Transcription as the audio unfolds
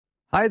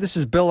Hi, this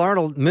is Bill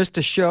Arnold. Missed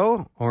a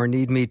show or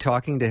need me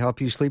talking to help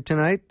you sleep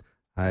tonight?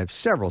 I have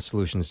several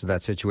solutions to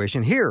that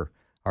situation. Here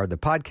are the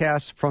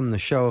podcasts from the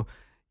show.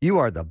 You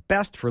are the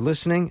best for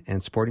listening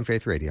and supporting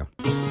Faith Radio.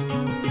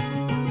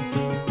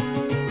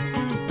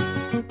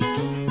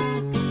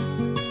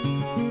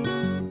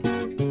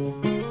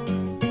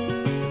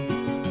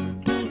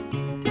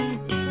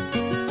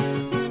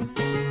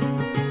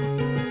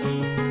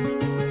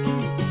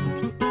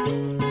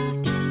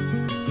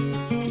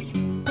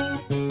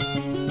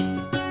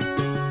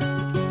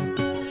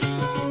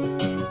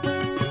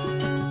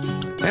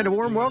 And a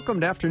warm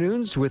welcome to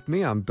Afternoons with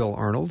me. I'm Bill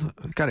Arnold.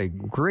 I've got a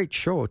great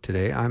show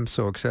today. I'm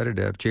so excited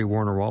to have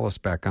J.Warner Wallace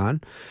back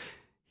on.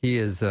 He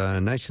is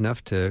nice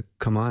enough to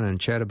come on and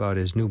chat about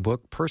his new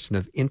book, Person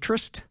of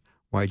Interest,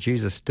 Why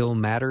Jesus Still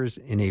Matters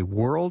in a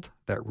World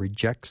That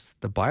Rejects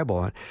the Bible.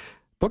 The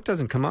book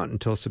doesn't come out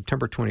until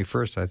September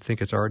 21st. I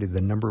think it's already the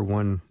number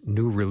one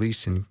new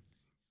release in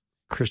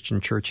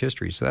Christian church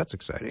history, so that's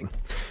exciting.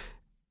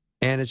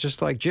 And it's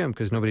just like Jim,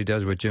 because nobody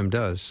does what Jim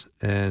does.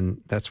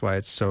 And that's why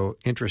it's so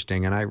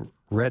interesting. And I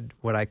read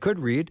what I could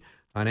read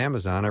on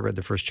Amazon. I read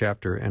the first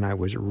chapter, and I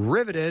was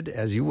riveted,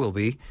 as you will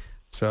be.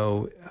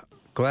 So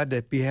glad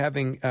to be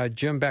having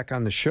Jim back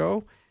on the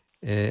show.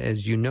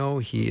 As you know,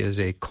 he is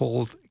a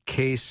cold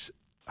case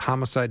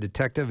homicide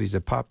detective. He's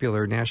a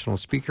popular national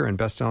speaker and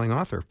best-selling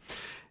author.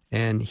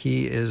 And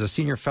he is a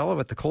senior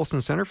fellow at the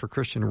Colson Center for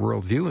Christian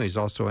Worldview, and he's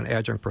also an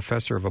adjunct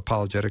professor of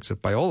apologetics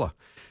at Biola.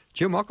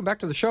 Jim, welcome back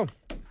to the show.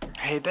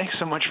 Hey, thanks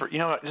so much for,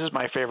 this is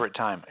my favorite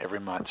time every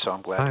month, so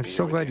I'm glad to be here. I'm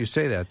so glad you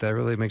say that. That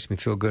really makes me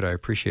feel good. I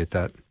appreciate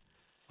that.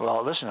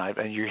 Well, listen,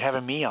 you're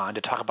having me on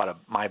to talk about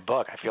my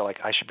book. I feel like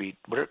I should be,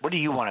 what do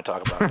you want to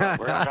talk about?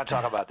 We're not going to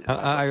talk about this.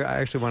 I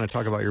actually want to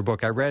talk about your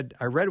book. I read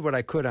what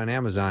I could on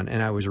Amazon,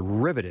 and I was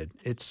riveted.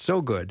 It's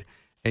so good.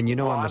 And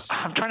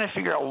I'm trying to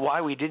figure out why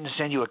we didn't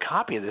send you a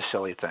copy of this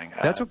silly thing.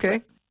 That's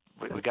okay.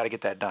 We got to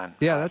get that done.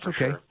 Yeah, that's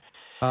okay.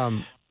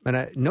 Sure.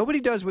 And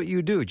nobody does what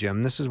you do,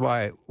 Jim. This is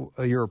why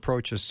your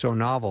approach is so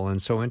novel and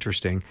so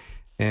interesting.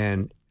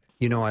 And,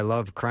 I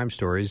love crime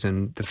stories.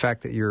 And the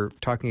fact that you're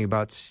talking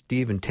about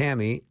Steve and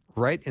Tammy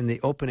right in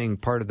the opening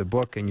part of the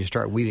book and you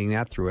start weaving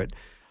that through it,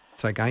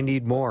 it's like, I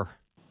need more.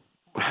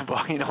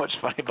 Well, what's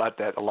funny about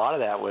that? A lot of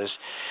that was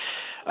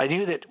I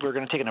knew that we were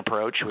going to take an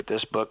approach with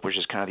this book, which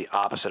is kind of the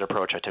opposite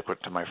approach I took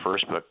to my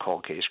first book,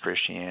 Cold Case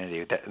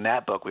Christianity. In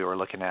that book, we were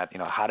looking at,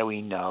 how do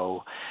we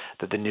know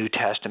that the New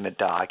Testament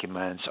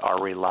documents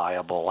are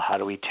reliable? How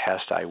do we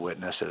test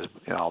eyewitnesses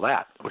and all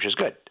that, which is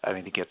good. I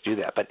think you get to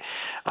do that. But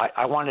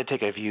I wanted to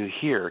take a view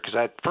here because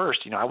at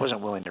first, I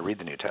wasn't willing to read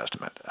the New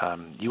Testament.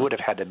 You would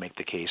have had to make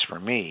the case for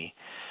me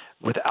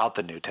without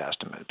the New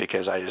Testament,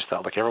 because I just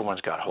felt like everyone's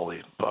got a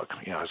holy book,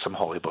 some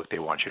holy book they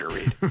want you to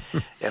read.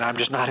 And I'm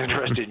just not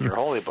interested in your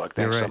holy book,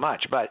 thanks so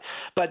much. But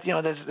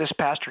this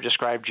pastor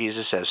described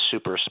Jesus as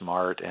super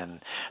smart and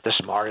the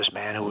smartest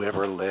man who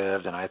ever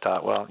lived. And I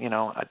thought, well,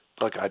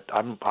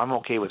 I'm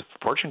okay with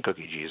fortune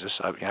cookie Jesus.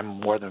 I'm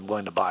more than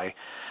willing to buy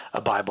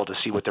a Bible to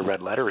see what the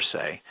red letters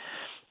say.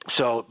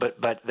 So,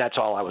 but that's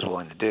all I was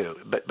willing to do.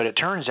 But it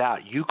turns out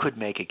you could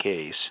make a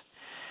case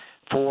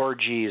for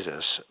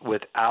Jesus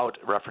without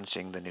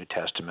referencing the New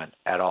Testament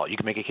at all. You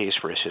can make a case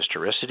for his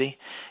historicity.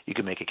 You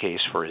can make a case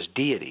for his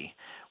deity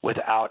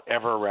without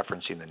ever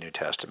referencing the New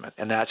Testament.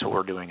 And that's what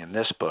we're doing in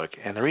this book.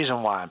 And the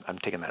reason why I'm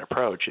taking that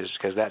approach is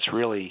because that's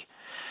really,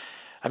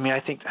 I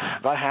think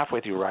about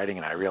halfway through writing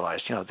it, I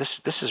realized,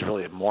 this is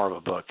really more of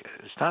a book.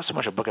 It's not so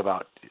much a book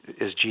about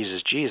is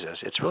Jesus Jesus.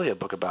 It's really a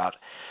book about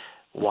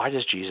why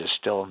does Jesus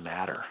still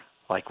matter?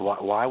 Like,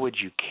 why would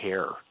you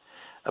care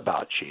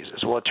about Jesus?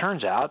 Well, it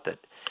turns out that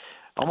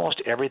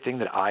almost everything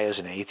that I, as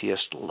an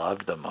atheist,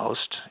 loved the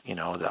most,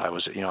 that I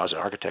was an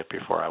architect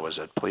before I was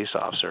a police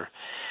officer,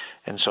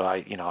 and so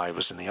I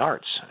was in the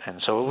arts,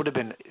 and so it would have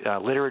been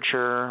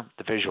literature,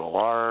 the visual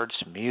arts,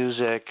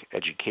 music,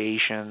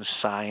 education,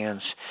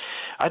 science.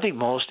 I think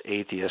most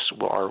atheists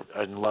are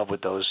in love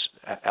with those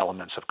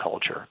elements of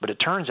culture, but it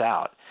turns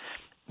out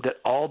that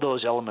all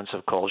those elements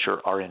of culture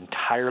are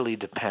entirely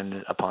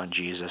dependent upon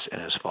Jesus and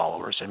his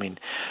followers.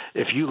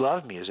 If you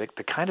love music,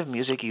 the kind of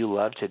music you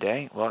love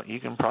today, well,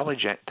 you can probably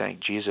thank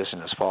Jesus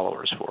and his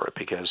followers for it,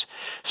 because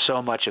so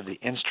much of the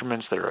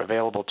instruments that are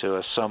available to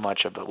us, so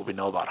much of what we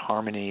know about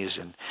harmonies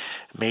and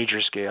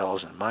major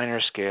scales and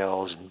minor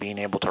scales and being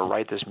able to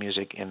write this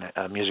music in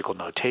a musical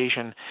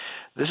notation,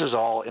 this is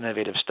all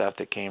innovative stuff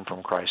that came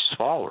from Christ's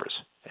followers,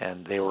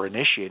 and they were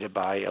initiated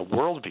by a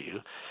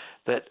worldview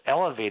that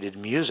elevated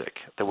music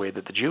the way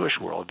that the Jewish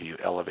worldview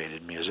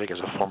elevated music as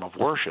a form of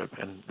worship.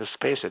 And let's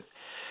face it,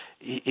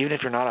 even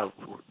if you're not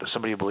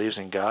somebody who believes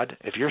in God,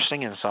 if you're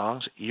singing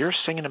songs, you're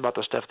singing about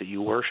the stuff that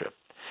you worship,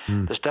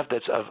 the stuff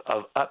that's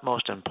of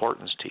utmost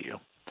importance to you.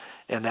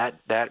 And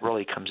that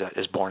really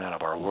is born out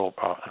of our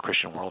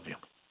Christian worldview.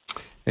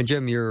 And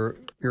Jim, your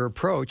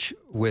approach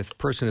with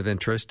Person of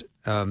Interest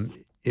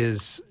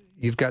is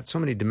you've got so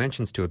many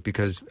dimensions to it,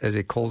 because as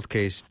a cold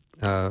case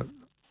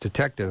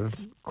detective,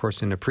 of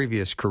course, in a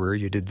previous career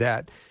you did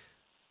that,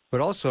 but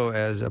also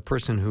as a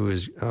person who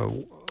is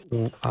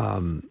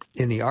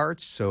in the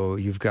arts. So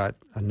you've got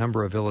a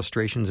number of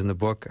illustrations in the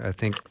book. I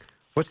think,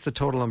 what's the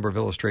total number of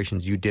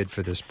illustrations you did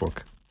for this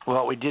book?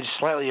 Well, we did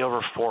slightly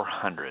over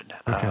 400.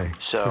 Okay.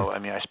 I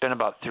mean, I spent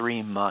about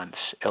 3 months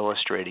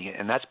illustrating it,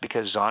 and that's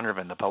because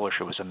Zondervan, the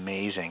publisher, was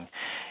amazing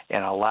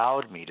and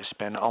allowed me to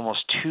spend almost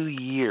 2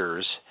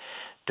 years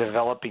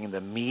developing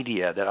the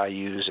media that I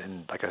use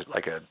in like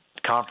a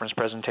conference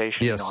presentation,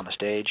 yes. On the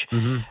stage.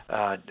 Mm-hmm.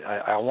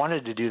 I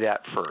wanted to do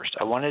that first.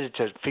 I wanted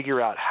to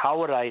figure out how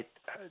would I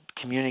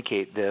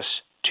communicate this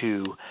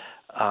to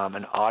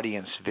an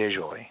audience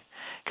visually,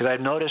 because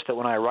I've noticed that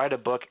when I write a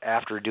book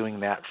after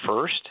doing that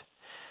first,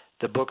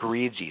 the book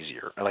reads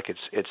easier. Like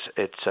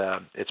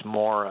it's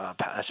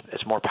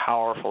more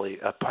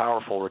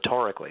powerful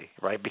rhetorically,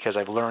 right? Because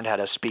I've learned how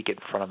to speak it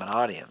in front of an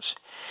audience.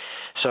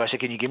 So I said,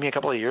 can you give me a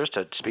couple of years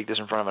to speak this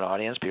in front of an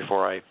audience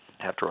before I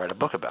have to write a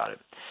book about it?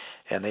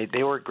 And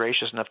they were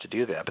gracious enough to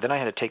do that. But then I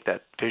had to take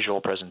that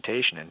visual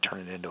presentation and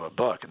turn it into a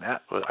book, and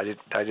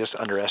I just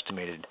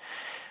underestimated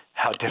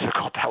how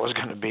difficult that was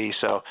going to be.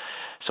 So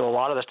a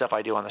lot of the stuff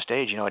I do on the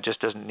stage, it just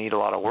doesn't need a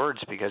lot of words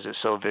because it's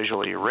so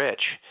visually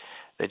rich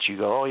that you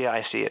go, oh yeah,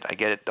 I see it, I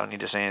get it, don't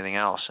need to say anything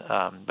else.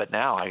 But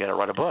now I got to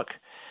write a book,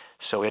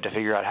 so we had to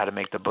figure out how to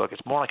make the book.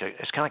 It's more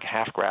it's kind of like a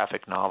half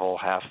graphic novel,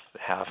 half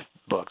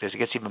book. It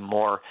gets even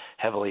more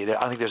heavily.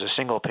 I think there's a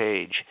single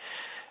page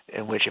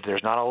in which, if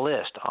there's not a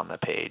list on the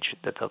page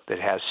that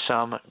has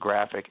some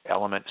graphic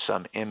element,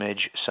 some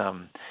image,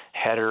 some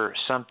header,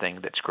 something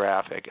that's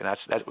graphic, and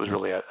that was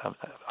really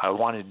I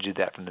wanted to do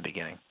that from the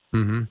beginning.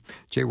 Mm-hmm.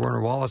 J.Warner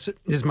Wallace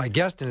is my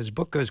guest, and his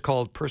book is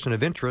called Person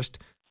of Interest.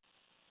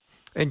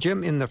 And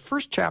Jim, in the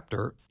first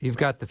chapter, you've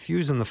got the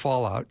fuse and the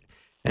fallout,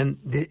 and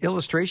the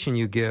illustration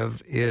you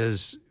give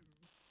is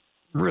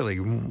really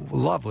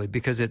lovely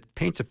because it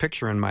paints a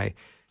picture in my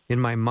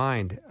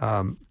mind.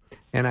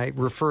 And I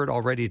referred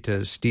already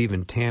to Steve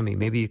and Tammy.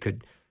 Maybe you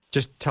could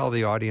just tell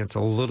the audience a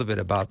little bit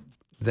about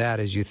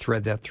that as you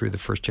thread that through the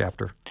first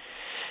chapter.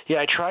 Yeah,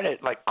 I try to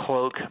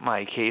cloak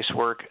my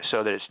casework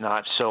so that it's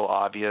not so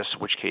obvious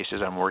which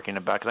cases I'm working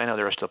about, because I know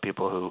there are still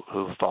people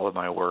who follow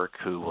my work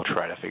who will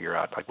try to figure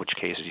out which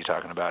cases you're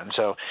talking about. And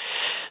so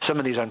some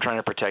of these I'm trying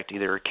to protect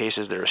either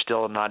cases that are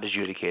still not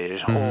adjudicated,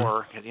 mm-hmm.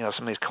 or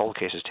some of these cold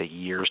cases take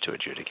years to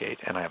adjudicate,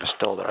 and I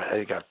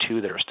think I have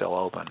 2 that are still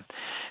open.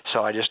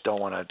 So I just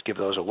don't want to give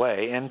those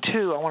away. And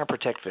 2, I want to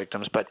protect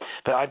victims, but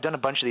I've done a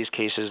bunch of these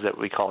cases that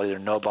we call either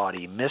no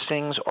body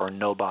missings or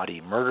no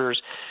body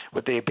murders.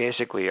 What they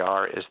basically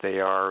are is they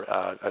are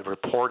a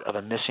report of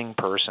a missing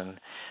person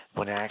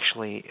when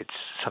actually it's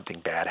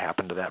something bad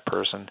happened to that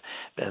person,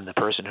 and the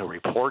person who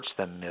reports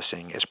them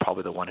missing is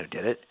probably the one who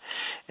did it.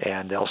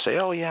 And they'll say,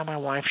 oh, yeah, my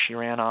wife, she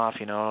ran off,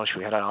 she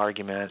had an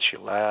argument, she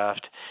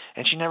left,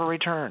 and she never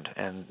returned.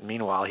 And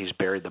meanwhile, he's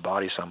buried the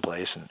body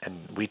someplace,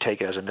 and we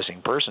take it as a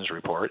missing persons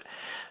report,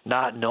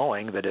 not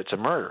knowing that it's a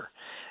murder.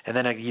 And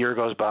then a year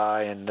goes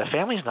by, and the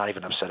family's not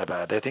even upset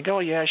about it. They think, oh,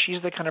 yeah,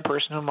 she's the kind of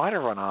person who might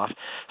have run off,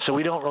 so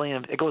we don't really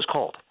 – it goes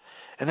cold.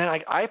 And then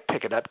I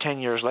pick it up 10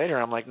 years later,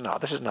 and I'm like, no,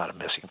 this is not a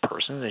missing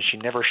person, and she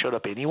never showed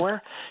up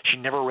anywhere. She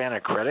never ran a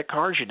credit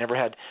card. She never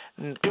had –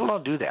 people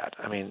don't do that.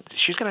 I mean,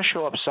 she's going to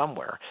show up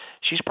somewhere.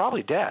 She's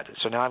probably dead,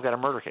 so now I've got a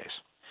murder case.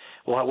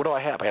 Well, what do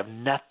I have? I have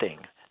nothing.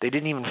 They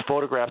didn't even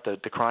photograph the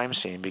crime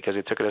scene because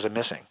they took it as a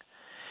missing.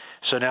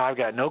 So now I've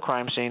got no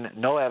crime scene,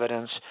 no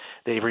evidence.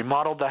 They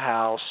remodeled the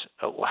house.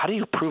 How do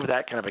you prove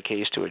that kind of a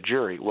case to a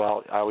jury?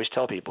 Well, I always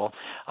tell people,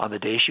 on the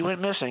day she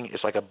went missing,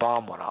 it's like a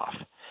bomb went off.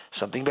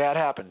 Something bad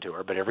happened to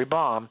her, but every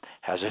bomb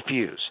has a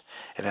fuse.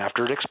 And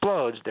after it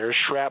explodes, there's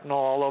shrapnel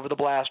all over the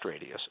blast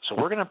radius. So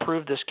we're going to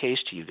prove this case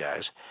to you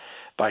guys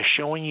by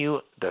showing you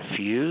the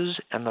fuse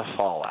and the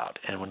fallout.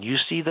 And when you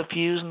see the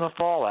fuse and the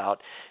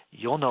fallout,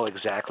 you'll know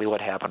exactly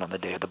what happened on the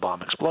day the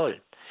bomb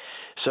exploded.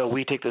 So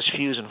we take this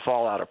fuse and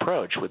fallout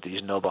approach with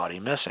these no body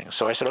missing.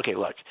 So I said, okay,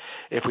 look,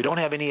 if we don't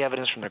have any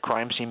evidence from the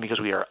crime scene because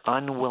we are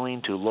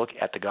unwilling to look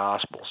at the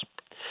Gospels,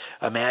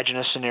 imagine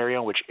a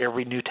scenario in which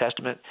every New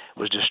Testament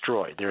was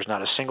destroyed. There's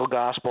not a single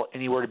gospel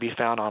anywhere to be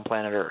found on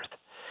planet Earth.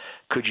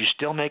 Could you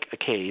still make a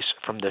case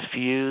from the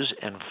fuse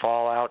and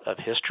fallout of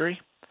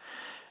history?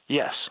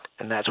 Yes,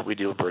 and that's what we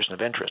do in Person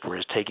of Interest. We're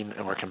just taking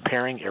and we're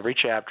comparing every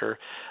chapter.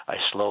 I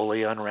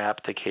slowly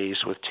unwrap the case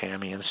with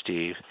Tammy and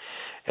Steve,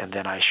 and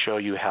then I show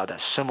you how that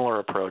similar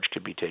approach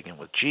could be taken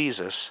with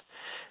Jesus.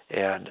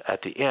 And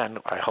at the end,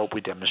 I hope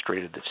we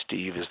demonstrated that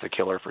Steve is the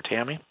killer for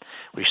Tammy.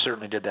 We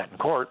certainly did that in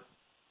court.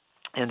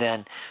 And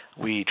then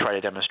we try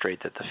to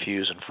demonstrate that the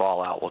fuse and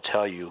fallout will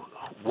tell you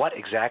what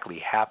exactly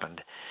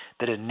happened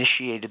that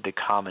initiated the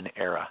common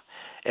era.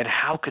 And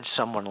how could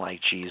someone like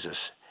Jesus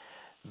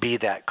be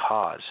that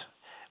cause?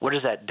 What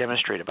does that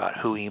demonstrate about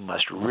who he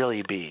must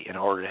really be in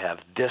order to have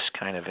this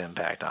kind of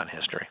impact on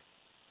history?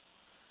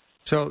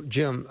 So,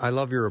 Jim, I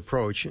love your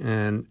approach.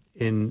 And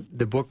in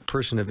the book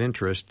Person of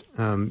Interest,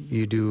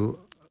 you do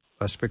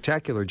a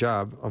spectacular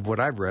job of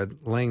what I've read,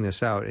 laying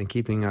this out and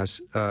keeping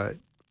us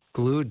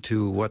glued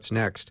to what's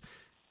next.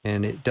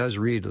 And it does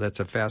read,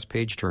 that's a fast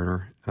page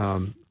turner.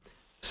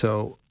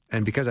 So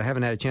and because I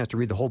haven't had a chance to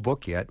read the whole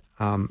book yet,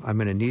 I'm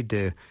going to need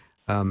to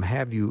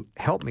have you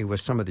help me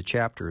with some of the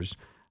chapters.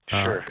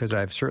 Sure. Because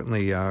I've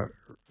certainly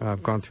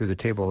I've gone through the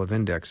table of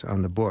index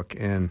on the book,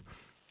 and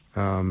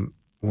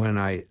when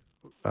I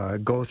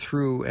go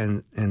through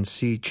and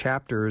see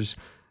chapters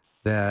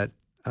that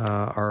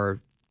are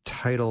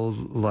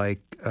titled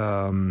like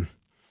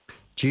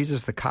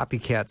Jesus the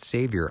Copycat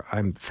Savior,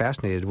 I'm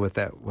fascinated with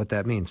that. What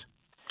that means.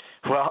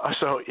 Well,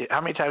 so how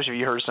many times have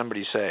you heard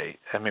somebody say,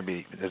 and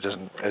maybe it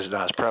is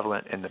not as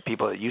prevalent in the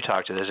people that you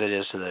talk to as it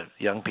is to the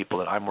young people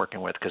that I'm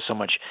working with, because so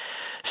much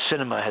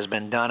cinema has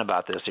been done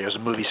about this. There was a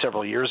movie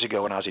several years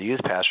ago when I was a youth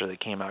pastor that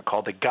came out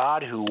called The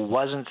God Who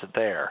Wasn't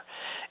There,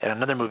 and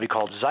another movie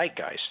called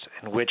Zeitgeist,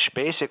 in which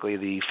basically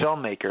the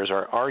filmmakers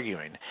are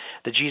arguing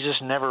that Jesus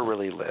never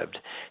really lived.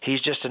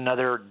 He's just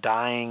another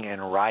dying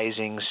and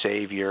rising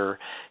Savior.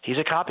 He's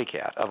a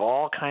copycat of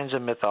all kinds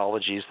of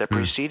mythologies that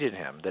preceded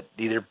him, that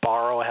either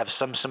borrow, have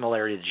some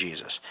similarity to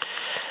Jesus.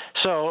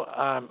 So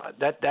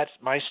that's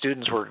my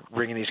students were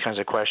bringing these kinds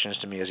of questions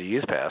to me as a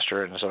youth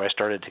pastor, and so I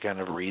started to kind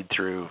of read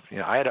through.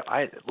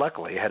 I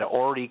luckily had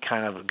already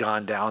kind of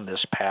gone down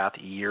this path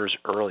years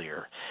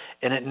earlier,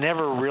 and it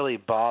never really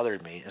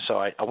bothered me. So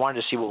I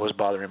wanted to see what was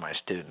bothering my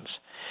students.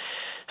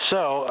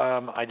 So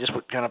I just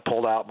kind of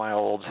pulled out my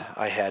old.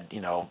 I had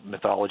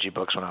mythology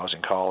books when I was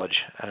in college.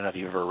 I don't know if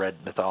you've ever read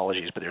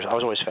mythologies, but I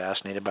was always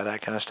fascinated by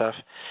that kind of stuff.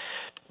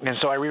 And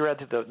so I reread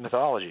through the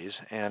mythologies,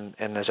 and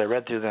as I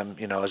read through them,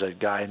 as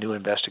a new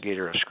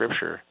investigator of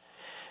Scripture,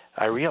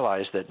 I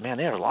realized that, man,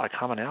 they have a lot of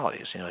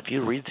commonalities. If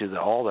you read through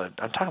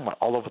I'm talking about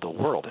all over the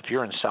world. If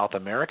you're in South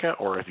America,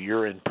 or if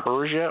you're in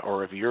Persia,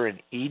 or if you're in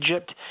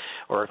Egypt,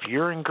 or if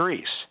you're in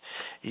Greece,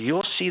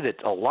 you'll see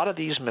that a lot of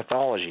these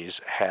mythologies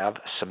have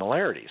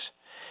similarities.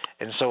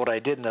 And so what I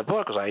did in the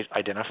book was I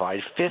identified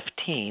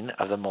 15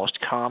 of the most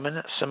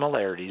common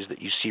similarities that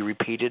you see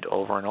repeated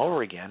over and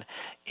over again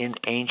in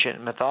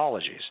ancient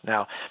mythologies.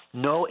 Now,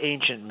 no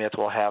ancient myth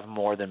will have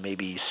more than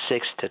maybe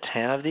 6 to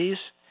 10 of these,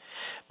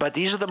 but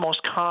these are the most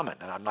common.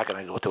 And I'm not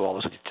going to go through all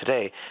this with you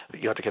today.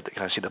 You have to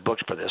kind of see the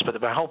books for this.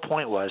 But my whole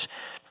point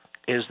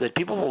is that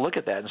people will look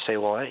at that and say,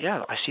 well,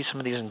 yeah, I see some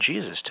of these in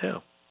Jesus too.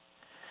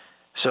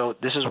 So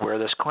this is where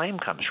this claim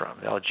comes from.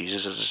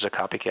 Jesus is a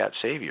copycat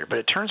Savior. But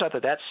it turns out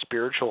that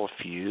spiritual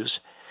fuse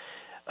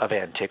of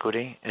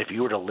antiquity, and if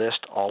you were to list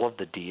all of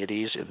the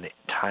deities in the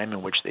time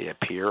in which they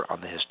appear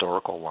on the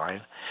historical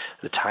line,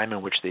 the time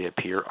in which they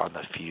appear on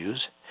the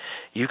fuse,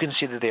 you can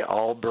see that they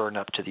all burn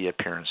up to the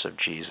appearance of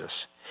Jesus.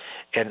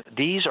 And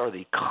these are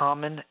the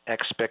common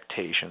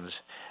expectations.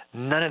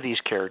 None of these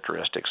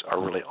characteristics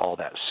are really all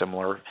that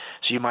similar.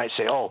 So you might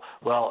say,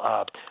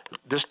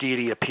 this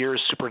deity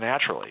appears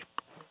supernaturally.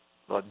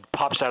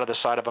 Pops out of the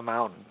side of a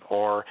mountain,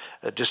 or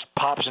just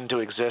pops into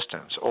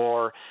existence,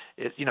 or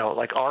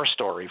like our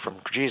story from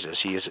Jesus,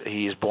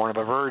 he is born of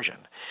a virgin.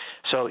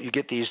 So you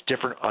get these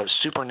different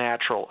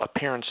supernatural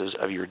appearances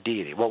of your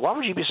deity. Well, why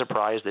would you be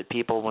surprised that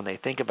people, when they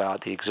think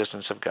about the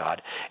existence of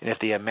God, and if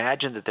they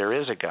imagine that there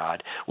is a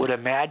God, would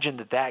imagine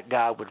that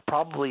God would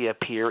probably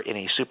appear in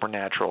a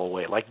supernatural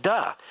way? Like,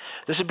 duh.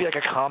 This would be like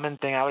a common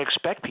thing I would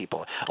expect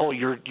people. Oh,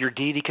 your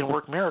deity can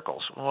work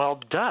miracles. Well,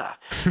 duh.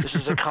 This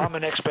is a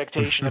common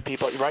expectation of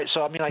people, right?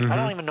 So, I mean, I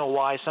don't even know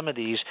why some of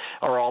these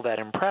are all that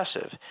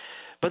impressive.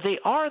 But they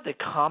are the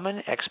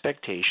common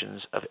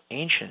expectations of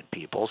ancient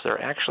peoples. They're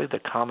actually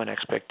the common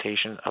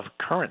expectation of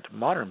current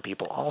modern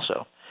people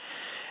also.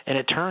 And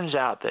it turns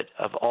out that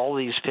of all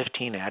these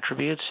 15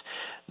 attributes,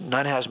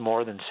 none has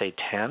more than, say,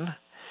 10,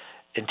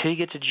 until you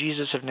get to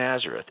Jesus of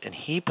Nazareth, and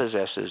he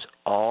possesses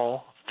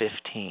all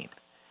 15.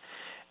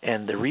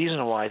 And the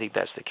reason why I think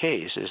that's the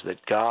case is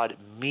that God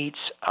meets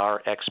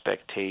our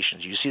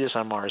expectations. You see this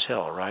on Mars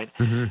Hill, right?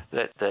 Mm-hmm.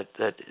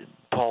 That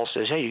Paul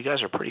says, hey, you guys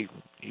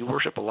you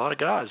worship a lot of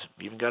gods.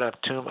 You even got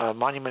a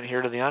monument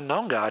here to the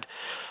unknown God.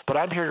 But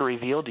I'm here to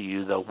reveal to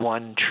you the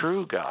one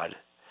true God,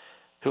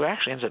 who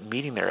actually ends up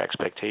meeting their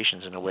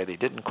expectations in a way they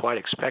didn't quite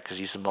expect, because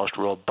he's the most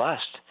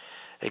robust.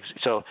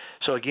 So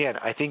again,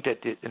 I think that,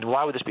 and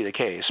why would this be the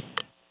case?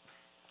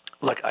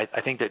 Look,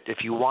 I think that if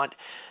you want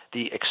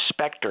the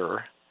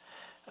expector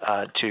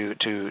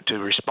to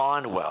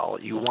respond well,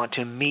 you want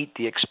to meet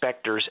the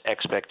expector's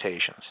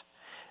expectations.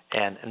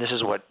 And this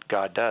is what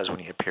God does when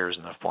he appears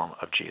in the form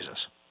of Jesus.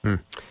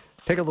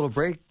 Take a little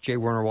break.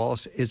 J.Warner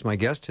Wallace is my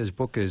guest. His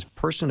book is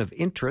Person of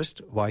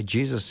Interest, Why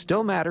Jesus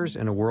Still Matters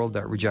in a World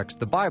That Rejects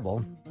the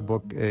Bible. The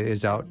book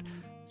is out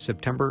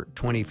September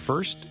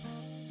 21st,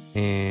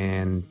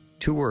 and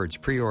 2 words,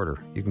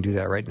 pre-order. You can do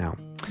that right now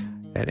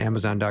at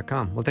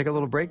Amazon.com. We'll take a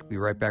little break. Be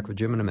right back with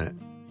Jim in a minute.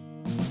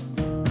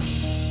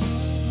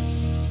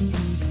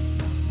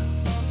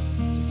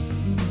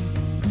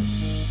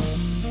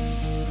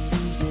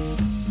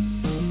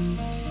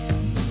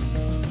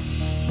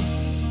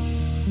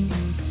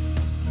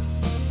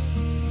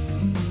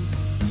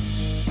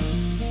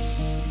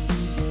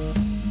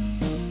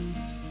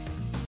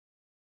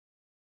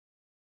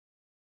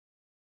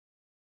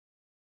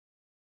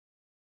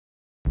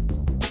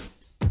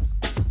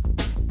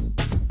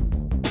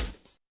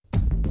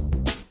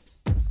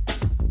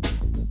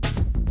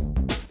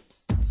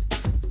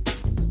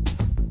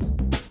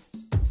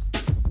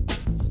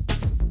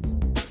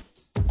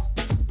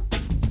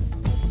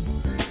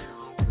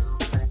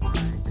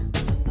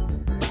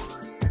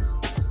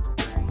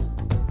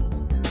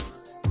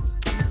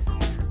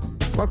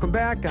 Welcome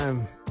back.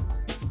 I'm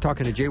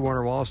talking to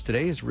J.Warner Wallace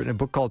today. He's written a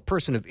book called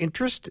Person of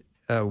Interest,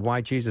 Why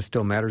Jesus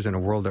Still Matters in a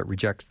World That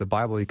Rejects the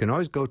Bible. You can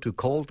always go to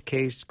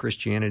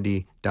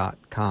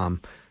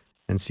coldcasechristianity.com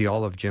and see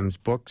all of Jim's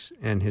books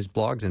and his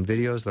blogs and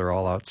videos. They're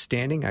all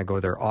outstanding. I go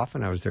there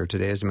often. I was there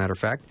today, as a matter of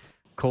fact.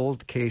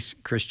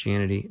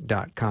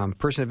 coldcasechristianity.com.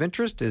 Person of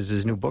Interest is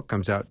his new book,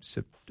 comes out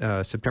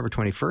September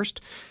 21st.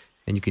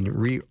 And you can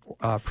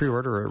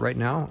pre-order it right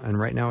now. And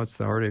right now it's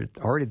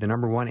already the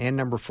number 1 and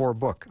number 4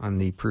 book on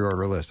the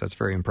pre-order list. That's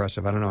very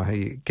impressive. I don't know how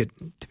you get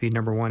to be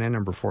number 1 and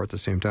number 4 at the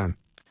same time.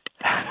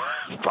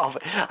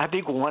 I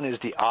think one is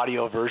the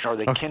audio version or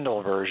the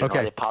Kindle version, or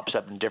it pops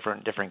up in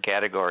different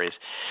categories.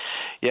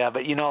 Yeah,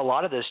 but a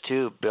lot of this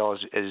too, Bill,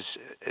 is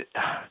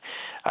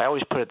I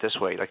always put it this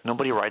way: like,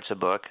 nobody writes a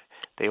book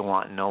they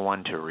want no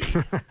one to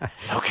read.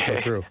 Okay,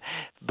 true.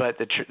 But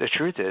the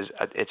truth is,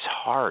 it's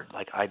hard.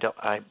 Like, I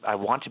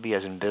want to be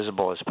as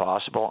invisible as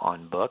possible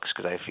on books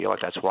because I feel like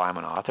that's why I'm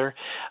an author.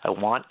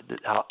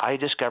 I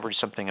discovered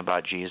something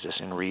about Jesus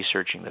in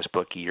researching this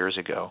book years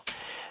ago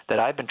that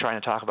I've been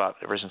trying to talk about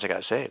ever since I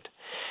got saved.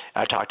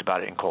 I've talked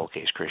about it in Cold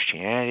Case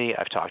Christianity.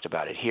 I've talked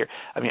about it here.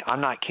 I mean,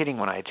 I'm not kidding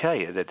when I tell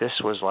you that this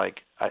was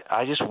like,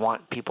 I just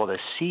want people to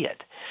see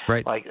it.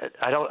 Right. Like,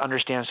 I don't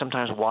understand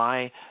sometimes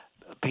why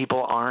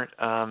people aren't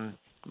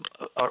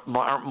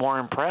more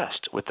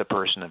impressed with the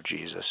person of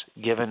Jesus,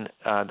 given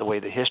the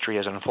way the history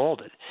has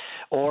unfolded,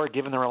 or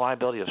given the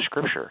reliability of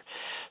Scripture.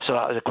 So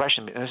the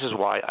question, and this is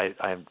why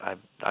I'm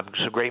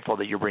so grateful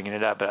that you're bringing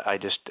it up. But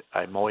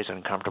I'm always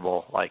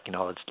uncomfortable. Like, we're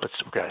going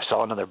to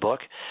sell another book.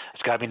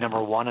 It's got to be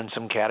number 1 in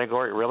some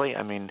category. Really,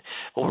 I mean,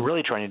 what we're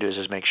really trying to do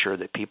is make sure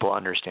that people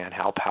understand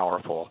how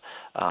powerful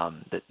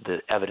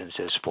the evidence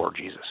is for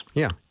Jesus.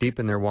 Yeah,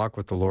 deepen their walk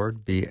with the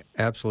Lord, be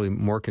absolutely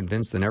more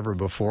convinced than ever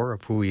before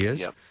of who He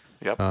is. Yep.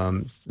 Yep.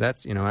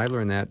 That's, I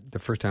learned that the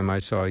first time I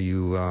saw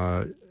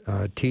you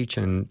teach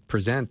and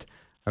present.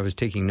 I was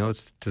taking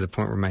notes to the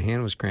point where my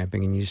hand was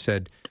cramping, and you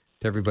said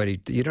to everybody,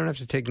 you don't have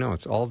to take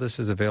notes. All this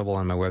is available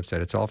on my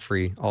website. It's all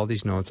free. All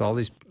these notes, all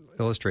these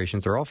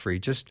illustrations, they're all free.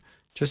 Just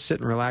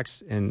sit and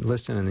relax and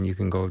listen, and then you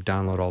can go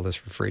download all this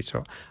for free.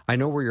 So I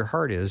know where your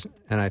heart is,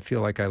 and I feel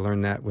like I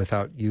learned that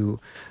without you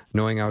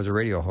knowing I was a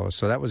radio host.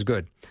 So that was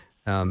good.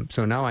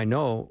 So now I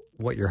know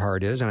what your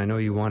heart is, and I know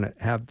you want to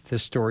have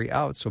this story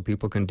out so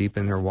people can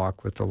deepen their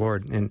walk with the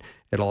Lord. And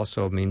it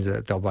also means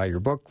that they'll buy your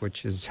book,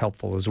 which is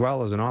helpful as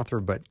well as an author,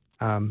 but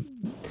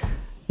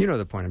you know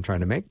the point I'm trying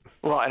to make.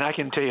 Well, and I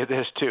can tell you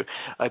this, too.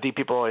 I think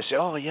people always say,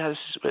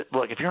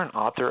 look, if you're an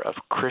author of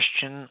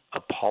Christian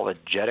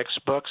apologetics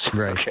books,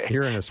 right. Okay,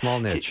 You're in a small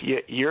niche.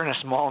 You're in a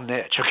small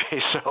niche,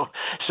 okay?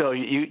 So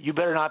you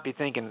better not be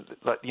thinking,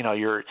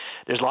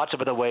 there's lots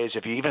of other ways.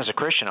 Even as a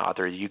Christian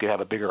author, you could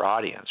have a bigger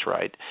audience,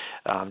 right?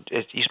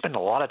 You spend a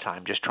lot of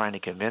time just trying to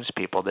convince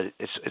people that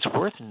it's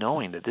worth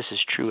knowing that this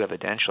is true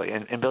evidentially.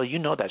 And Bill,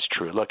 that's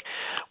true. Look,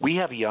 we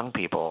have young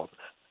people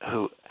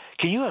who,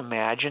 can you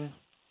imagine?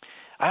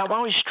 I'm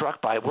always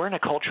struck by, we're in a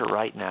culture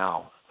right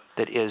now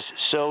that is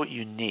so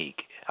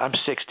unique. I'm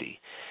 60,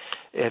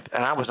 and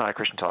I was not a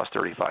Christian until I was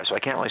 35, so I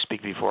can't really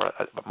speak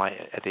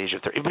at the age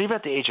of 30. But even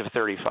at the age of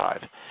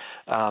 35,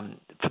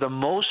 for the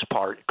most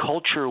part,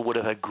 culture would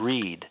have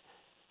agreed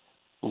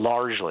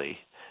largely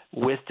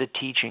with the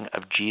teaching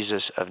of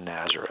Jesus of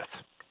Nazareth.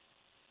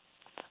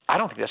 I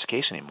don't think that's the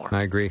case anymore.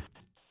 I agree.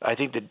 I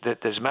think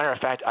that as a matter of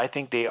fact, I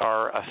think they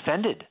are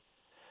offended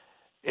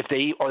if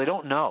they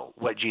don't know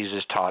what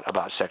Jesus taught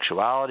about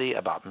sexuality,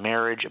 about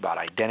marriage, about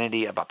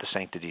identity, about the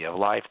sanctity of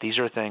life. These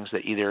are things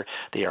that either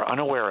they are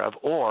unaware of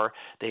or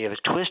they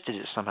have twisted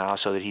it somehow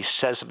so that he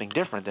says something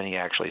different than he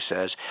actually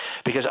says.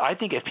 Because I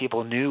think if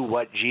people knew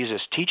what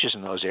Jesus teaches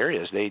in those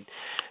areas,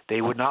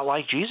 they would not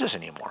like Jesus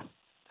anymore.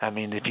 I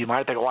mean, if you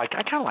might think, I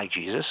kind of like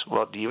Jesus.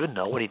 Well, do you even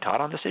know what he taught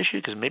on this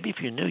issue? Because maybe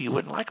if you knew, you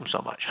wouldn't like him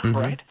so much,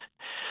 right?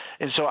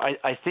 And so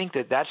I think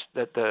that's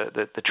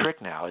the trick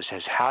now is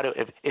how to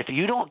if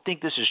you don't think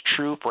this is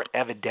true for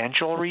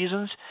evidential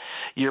reasons,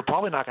 you're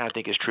probably not going to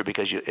think it's true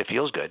because it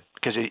feels good.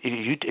 Because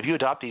if you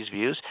adopt these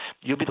views,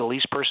 you'll be the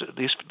least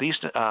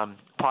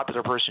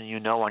popular person you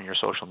know on your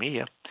social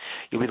media.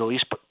 You'll be the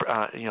least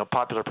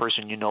popular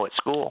person you know at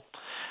school,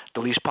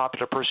 the least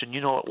popular person you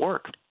know at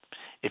work.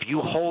 If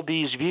you hold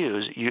these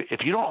views,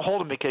 if you don't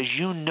hold them because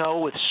you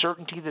know with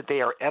certainty that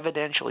they are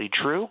evidentially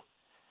true,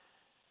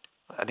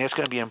 I think it's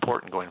going to be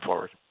important going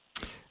forward.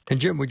 And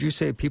Jim, would you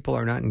say people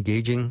are not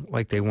engaging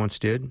like they once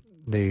did?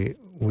 We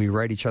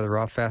write each other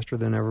off faster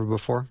than ever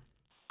before?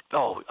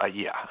 Oh,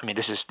 yeah. I mean,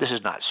 this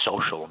is not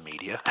social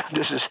media.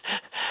 This is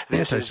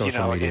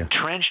anti-social media,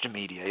 entrenched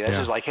media.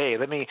 This is like, hey,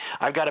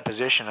 I've got a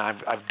position.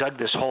 I've dug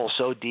this hole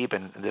so deep,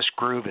 and this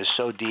groove is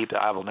so deep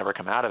that I will never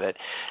come out of it.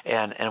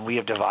 And we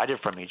have divided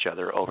from each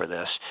other over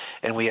this,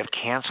 and we have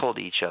canceled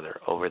each other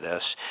over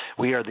this.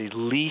 We are the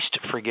least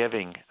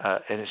forgiving,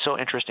 and it's so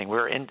interesting.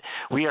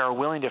 We are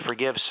willing to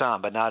forgive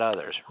some, but not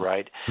others,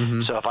 right?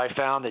 Mm-hmm. So if I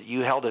found that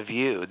you held a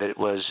view that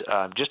was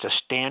just a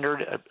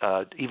standard,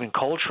 even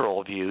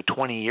cultural view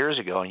 20 years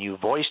ago, and you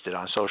voiced it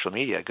on social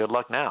media, good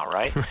luck now,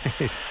 right?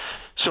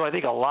 So I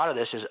think a lot of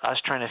this is us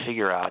trying to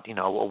figure out,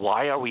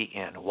 why are we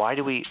in? Why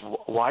do we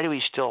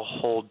still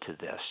hold to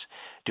this?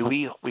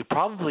 We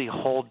probably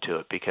hold to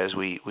it because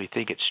we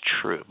think it's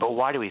true. But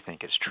why do we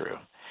think it's true?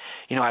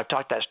 I've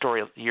talked that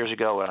story years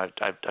ago, and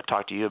I've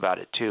talked to you about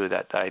it too.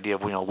 That the idea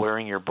of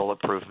wearing your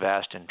bulletproof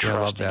vest and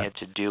trusting it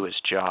to do its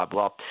job.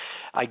 Well,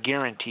 I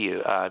guarantee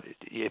you,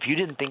 if you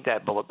didn't think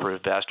that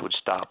bulletproof vest would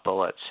stop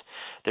bullets,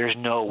 there's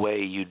no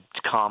way you'd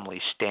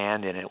calmly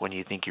stand in it when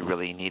you think you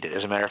really need it.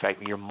 As a matter of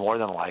fact, you're more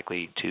than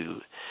likely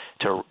to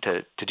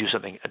do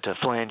something, to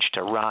flinch,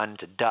 to run,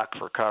 to duck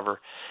for cover.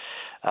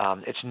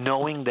 It's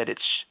knowing that it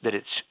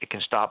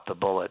can stop the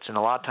bullets, and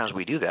a lot of times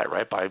we do that,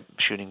 right, by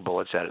shooting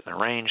bullets at it in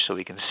range, so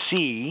we can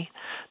see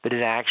that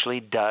it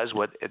actually does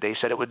what they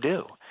said it would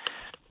do.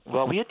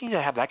 Well, we need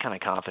to have that kind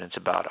of confidence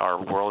about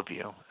our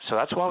worldview. So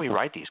that's why we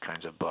write these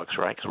kinds of books,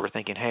 right? Because we're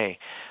thinking, hey,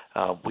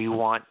 we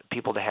want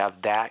people to have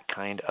that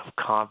kind of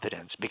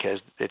confidence, because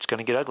it's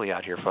going to get ugly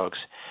out here, folks.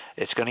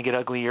 It's going to get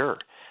uglier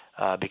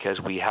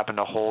because we happen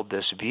to hold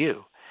this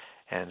view.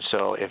 And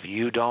so if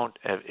you don't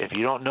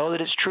know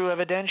that it's true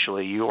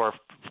evidentially, you are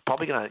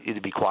probably going to either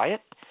be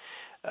quiet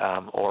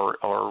or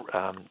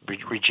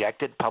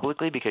reject it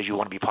publicly because you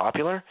want to be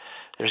popular.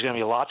 There's going to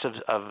be lots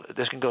of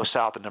this can go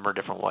south a number of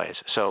different ways.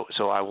 So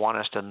I want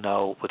us to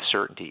know with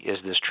certainty, is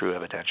this true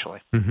evidentially?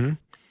 Mm-hmm.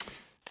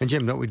 And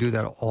Jim, don't we do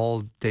that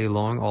all day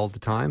long, all the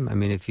time? I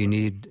mean, if you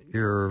need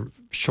your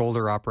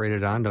shoulder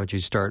operated on, don't you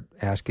start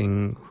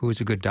asking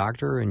who's a good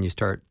doctor, and you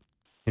start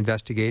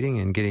investigating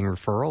and getting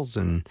referrals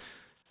and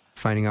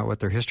finding out what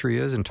their history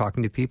is and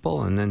talking to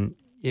people, and then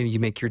you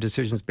make your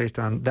decisions based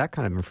on that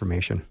kind of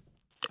information.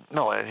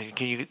 No,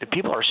 the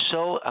people are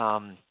so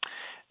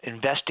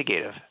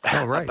investigative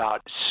right.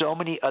 about so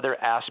many other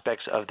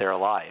aspects of their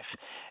life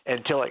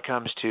until it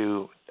comes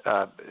to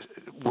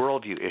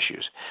worldview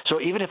issues. So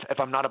even if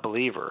I'm not a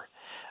believer,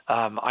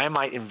 I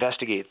might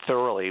investigate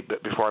thoroughly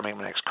before I make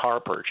my next car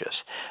purchase,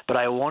 but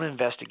I won't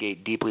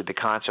investigate deeply the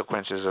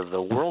consequences of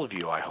the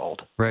worldview I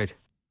hold. Right.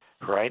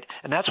 Right?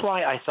 And that's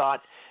why I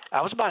thought,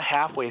 I was about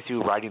halfway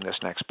through writing this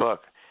next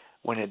book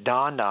when it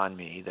dawned on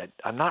me that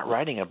I'm not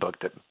writing a book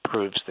that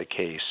proves the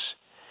case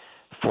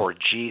for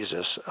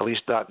Jesus. At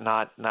least that's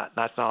not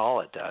all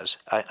it does.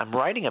 I'm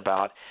writing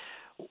about,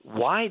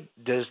 why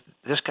does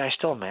this guy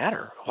still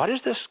matter? Why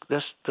does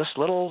this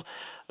little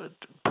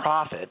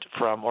prophet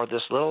or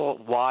this little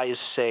wise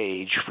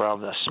sage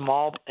from a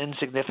small,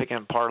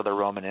 insignificant part of the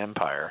Roman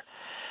Empire,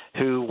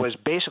 who was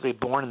basically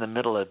born in the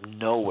middle of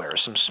nowhere,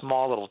 some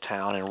small little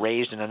town, and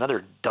raised in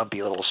another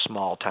dumpy little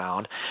small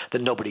town that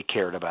nobody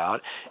cared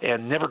about,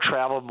 and never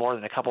traveled more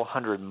than a couple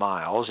 100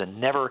 miles, and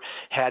never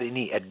had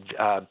any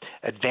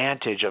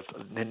advantage of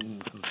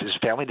his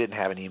family didn't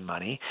have any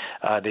money.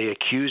 They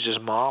accused his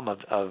mom of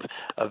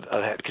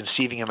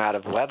conceiving him out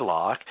of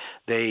wedlock.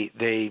 They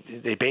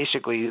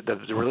basically, the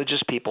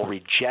religious people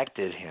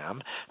rejected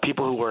him.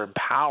 People who were in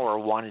power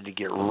wanted to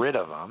get rid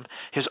of him.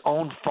 His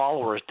own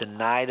followers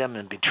denied him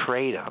and betrayed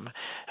him.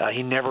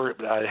 He never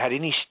had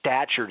any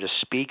stature to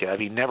speak of.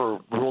 He never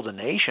ruled a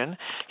nation.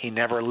 He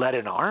never led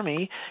an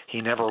army.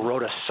 He never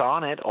wrote a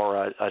sonnet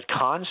or a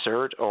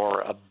concert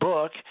or a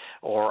book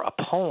or a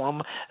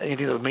poem,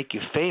 anything that would make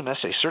you famous.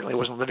 He certainly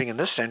wasn't living in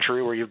this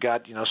century where you've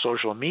got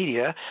social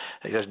media.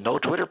 He has no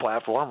Twitter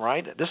platform,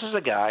 right? This is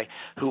a guy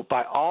who,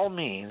 by all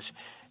means,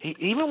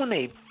 even when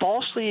they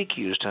falsely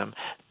accused him,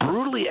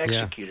 brutally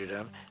executed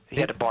him, he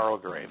had to borrow a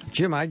grave.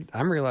 Jim,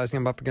 I'm realizing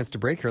I'm up against a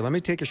break here. Let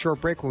me take a short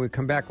break. When we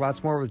come back,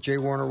 lots more with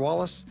J.Warner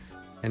Wallace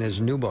and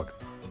his new book.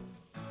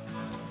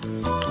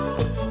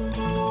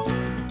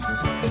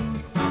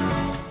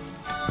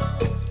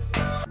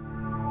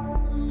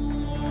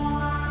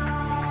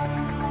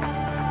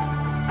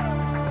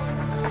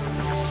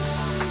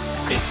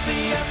 It's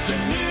the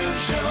afternoon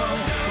show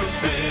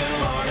with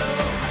Bill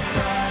Arnold.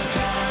 Prime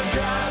time,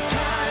 drive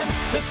time.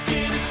 Let's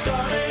get it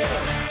started.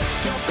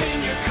 Jump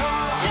in your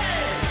car.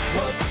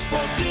 Yeah. What's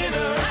for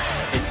dinner?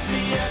 Hey. It's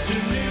the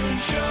afternoon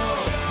show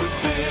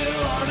with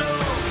Bill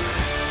Arnold.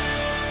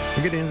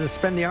 We're getting to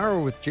spend the hour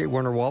with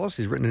J.Warner Wallace.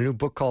 He's written a new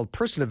book called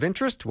Person of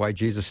Interest, Why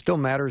Jesus Still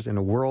Matters in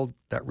a World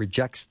That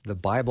Rejects the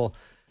Bible.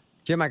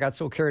 Jim, I got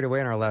so carried away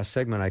in our last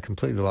segment, I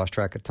completely lost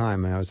track of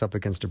time, and I was up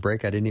against a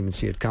break. I didn't even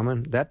see it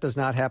coming. That does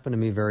not happen to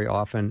me very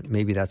often.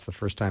 Maybe that's the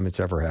first time it's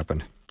ever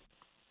happened.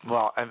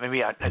 Well,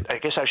 maybe I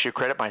guess I should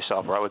credit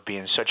myself, or I would be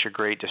in such a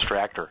great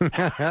distractor.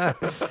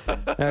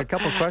 A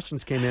couple of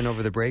questions came in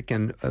over the break,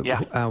 and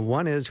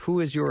one is, who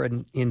is your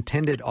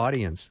intended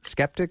audience?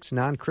 Skeptics,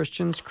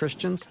 non-Christians,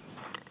 Christians?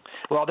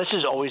 Well, this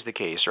is always the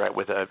case, right,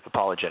 with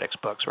apologetics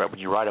books, right? When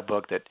you write a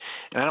book that,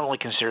 and I don't really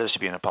consider this to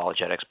be an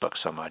apologetics book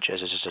so much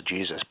as it's just a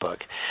Jesus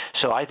book.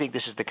 So I think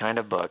this is the kind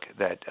of book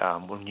that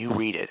when you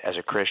read it as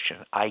a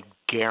Christian, I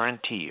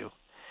guarantee you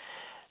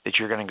that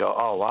you're going to go,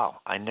 oh, wow,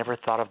 I never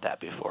thought of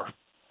that before.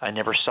 I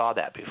never saw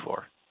that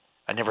before.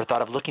 I never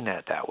thought of looking at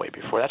it that way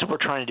before. That's what we're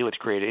trying to do with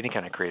any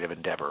kind of creative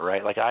endeavor,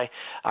 right? Like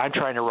I'm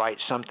trying to write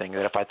something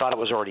that if I thought it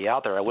was already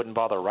out there, I wouldn't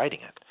bother writing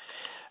it.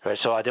 Right,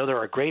 so I know there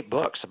are great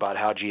books about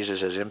how Jesus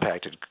has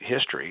impacted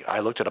history. I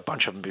looked at a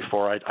bunch of them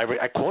before.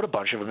 I quote a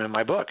bunch of them in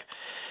my book.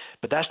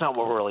 But that's not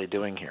what we're really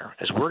doing here,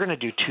 is we're going to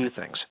do two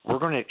things. We're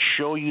going to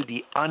show you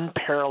the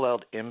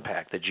unparalleled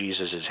impact that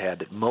Jesus has had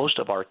that most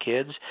of our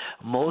kids,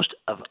 most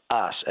of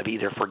us have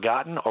either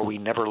forgotten or we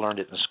never learned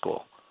it in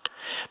school.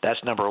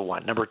 That's number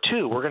one. Number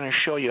two, we're going to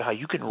show you how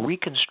you can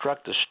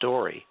reconstruct the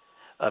story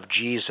of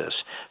Jesus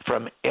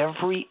from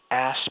every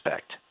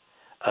aspect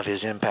of his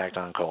impact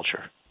on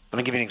culture. Let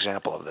me give you an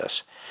example of this.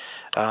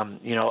 I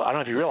don't know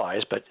if you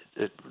realize, but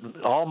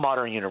all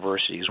modern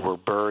universities were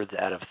birthed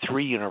out of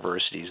three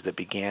universities that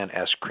began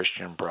as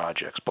Christian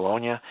projects: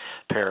 Bologna,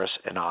 Paris,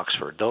 and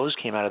Oxford. Those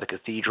came out of the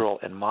cathedral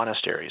and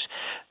monasteries.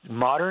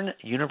 Modern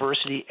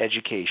university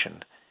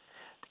education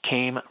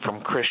came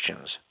from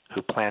Christians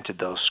who planted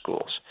those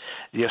schools.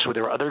 Yes,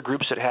 there were other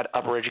groups that had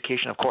upper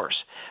education, of course,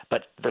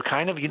 but the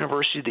kind of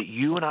university that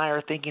you and I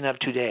are thinking of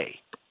today,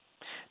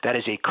 that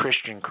is a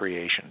Christian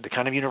creation. The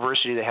kind of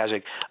university that has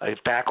a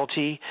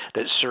faculty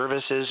that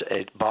services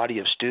a body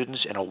of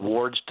students and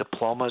awards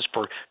diplomas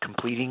for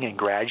completing and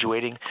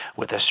graduating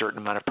with a certain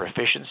amount of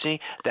proficiency,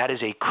 that is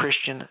a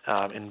Christian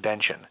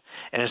invention.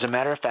 And as a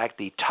matter of fact,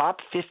 the top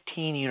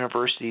 15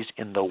 universities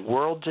in the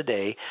world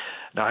today,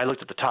 now I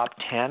looked at the top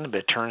 10, but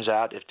it turns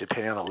out, if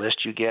depending on the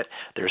list you get,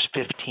 there's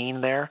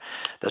 15 there.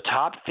 The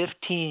top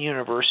 15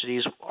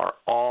 universities are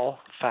all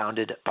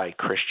founded by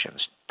Christians.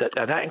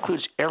 That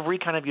includes every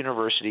kind of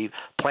university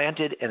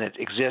planted, and it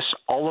exists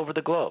all over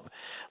the globe.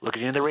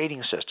 Looking into the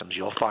rating systems,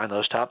 you'll find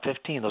those top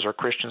 15. Those are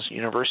Christian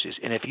universities.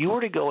 And if you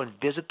were to go and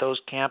visit those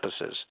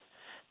campuses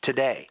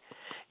today,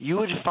 you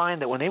would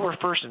find that when they were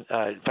first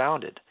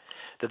founded,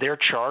 that their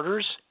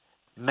charters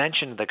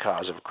mentioned the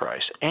cause of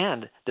Christ,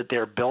 and that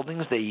their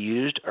buildings they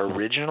used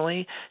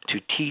originally to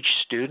teach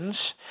students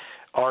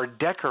are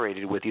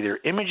decorated with either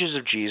images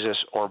of Jesus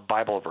or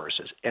Bible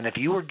verses. And if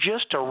you were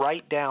just to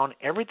write down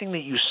everything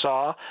that you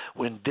saw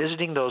when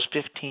visiting those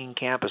 15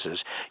 campuses,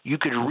 you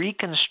could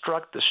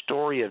reconstruct the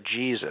story of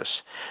Jesus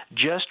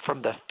just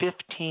from the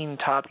 15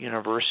 top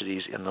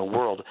universities in the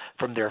world,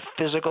 from their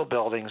physical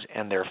buildings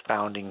and their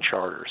founding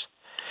charters.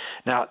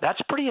 Now, that's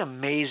pretty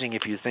amazing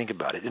if you think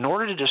about it. In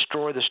order to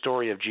destroy the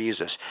story of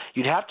Jesus,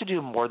 you'd have to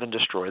do more than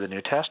destroy the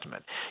New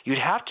Testament. You'd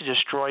have to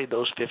destroy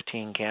those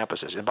 15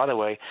 campuses. And by the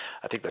way,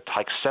 I think that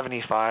like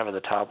 75 of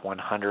the top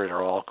 100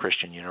 are all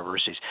Christian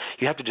universities.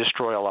 You have to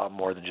destroy a lot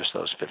more than just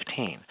those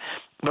 15.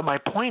 But my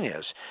point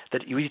is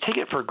that you take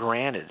it for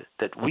granted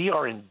that we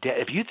are in debt.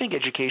 If you think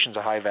education is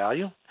a high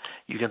value,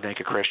 you can thank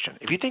a Christian.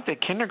 If you think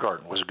that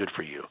kindergarten was good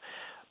for you,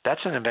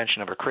 that's an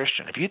invention of a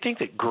Christian. If you think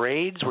that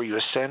grades, where you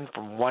ascend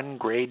from one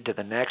grade to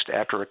the next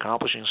after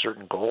accomplishing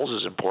certain goals,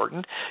 is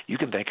important, you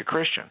can thank a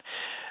Christian.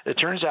 It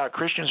turns out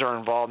Christians are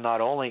involved not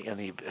only in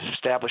the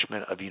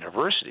establishment of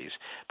universities,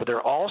 but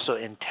they're also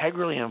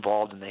integrally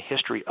involved in the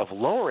history of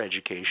lower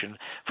education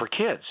for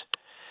kids.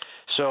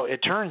 So it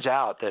turns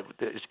out that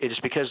it is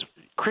because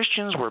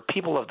Christians were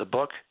people of the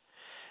book.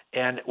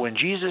 And when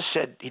Jesus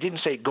said, he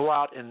didn't say go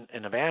out and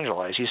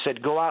evangelize. He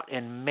said go out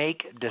and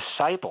make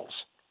disciples.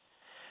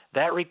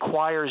 That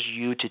requires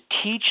you to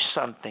teach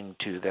something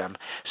to them.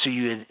 So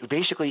you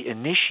basically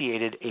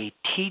initiated a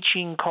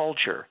teaching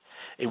culture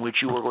in which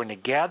you were going to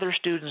gather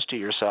students to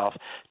yourself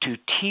to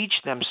teach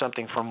them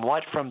something from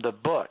the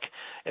book.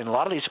 And a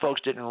lot of these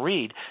folks didn't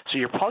read, so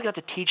you're probably got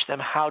to teach them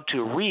how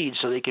to read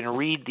so they can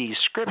read these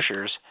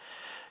scriptures.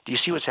 Do you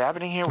see what's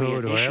happening here? We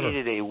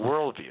initiated a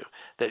worldview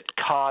that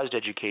caused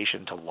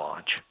education to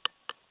launch.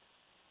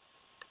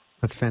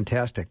 That's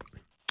fantastic.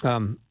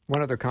 One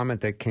other comment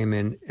that came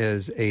in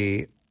is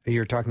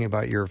you're talking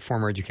about your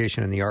former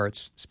education in the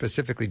arts,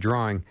 specifically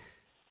drawing.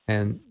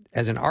 And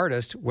as an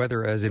artist,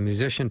 whether as a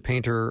musician,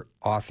 painter,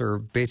 author,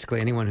 basically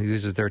anyone who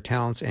uses their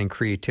talents and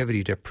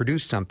creativity to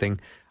produce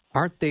something,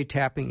 aren't they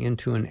tapping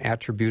into an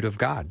attribute of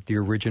God, the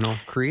original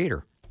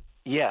creator?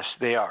 Yes,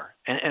 they are.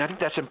 And I think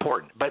that's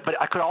important. But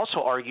I could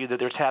also argue that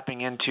they're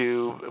tapping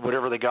into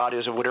whatever the God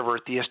is or whatever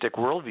theistic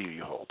worldview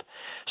you hold.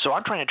 So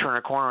I'm trying to turn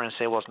a corner and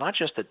say, well, it's not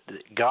just that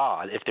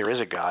God, if there is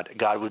a God,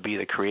 God would be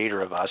the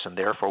creator of us, and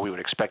therefore we would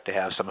expect to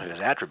have some of his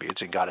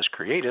attributes, and God is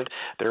creative.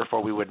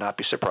 Therefore, we would not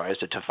be surprised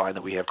to find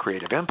that we have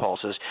creative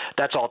impulses.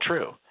 That's all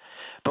true.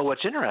 But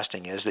what's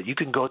interesting is that you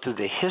can go through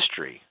the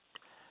history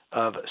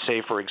of,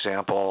 say, for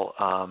example,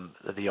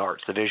 the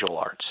arts, the visual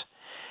arts.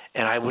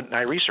 And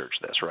I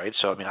researched this, right?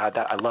 So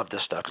I love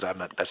this stuff because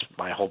that's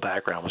my whole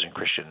background was in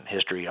Christian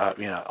history,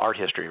 art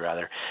history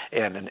rather,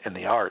 and in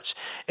the arts.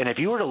 And if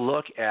you were to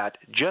look at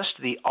just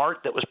the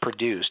art that was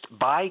produced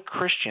by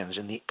Christians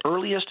in the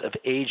earliest of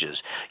ages,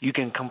 you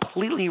can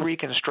completely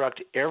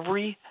reconstruct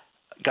every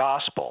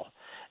gospel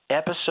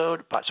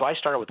episode. So I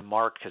started with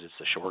Mark because it's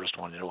the shortest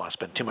one. I don't want to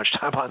spend too much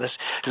time on this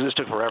because this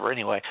took forever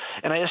anyway.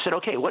 And I just said,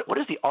 okay, what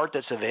is the art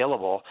that's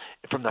available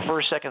from the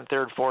 1st, 2nd,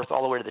 3rd, 4th,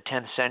 all the way to the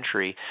 10th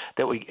century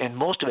and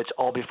most of it's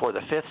all before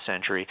the 5th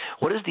century.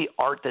 What is the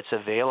art that's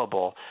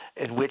available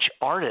in which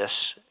artists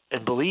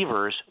and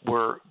believers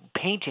were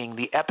painting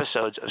the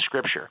episodes of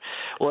Scripture.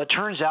 Well, it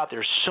turns out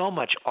there's so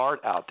much art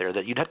out there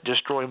that you'd have to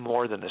destroy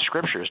more than the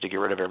Scriptures to get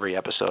rid of every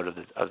episode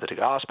of the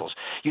Gospels.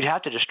 You'd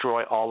have to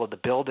destroy all of the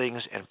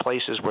buildings and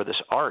places where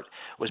this art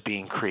was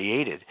being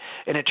created.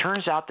 And it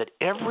turns out that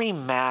every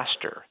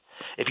master,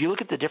 if you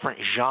look at the different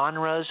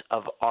genres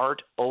of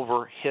art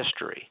over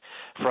history,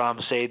 from,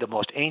 say, the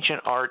most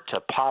ancient art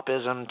to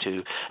popism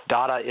to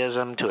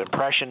Dadaism to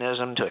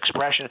Impressionism to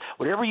Expression,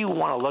 whatever you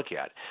want to look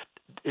at,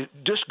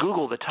 just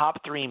Google the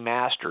top 3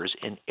 masters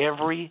in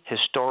every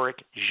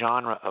historic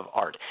genre of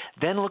art.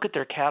 Then look at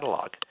their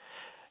catalog.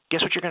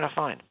 Guess what you're going to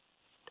find?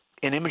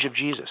 An image of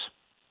Jesus.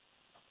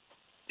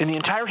 In the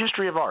entire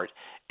history of art,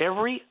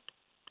 every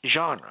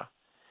genre,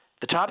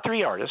 the top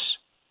 3 artists,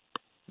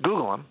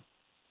 Google them,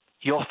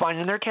 you'll find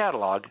in their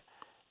catalog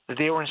that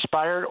they were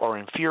inspired or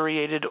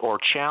infuriated or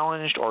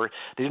challenged, or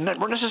they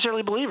weren't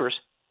necessarily believers,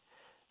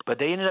 but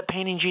they ended up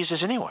painting Jesus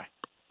anyway.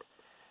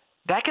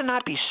 That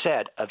cannot be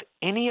said of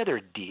any other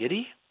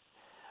deity,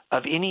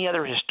 of any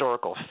other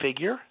historical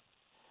figure,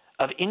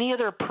 of any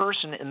other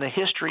person in the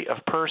history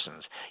of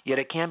persons, yet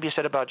it can be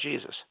said about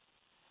Jesus.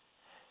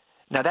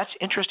 Now, that's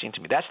interesting to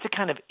me. That's the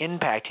kind of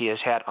impact he has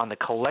had on the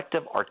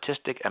collective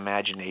artistic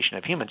imagination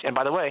of humans. And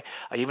by the way,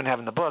 I even have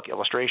in the book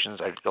illustrations.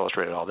 I've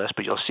illustrated all this,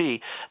 but you'll see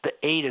the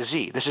A to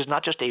Z. This is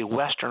not just a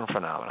Western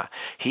phenomena.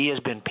 He has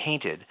been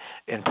painted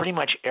in pretty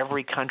much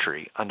every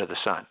country under the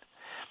sun.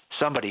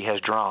 Somebody has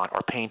drawn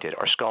or painted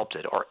or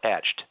sculpted or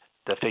etched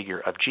the figure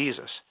of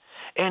Jesus.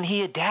 And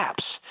he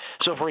adapts.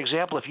 So, for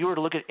example, if you were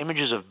to look at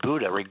images of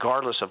Buddha,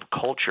 regardless of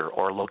culture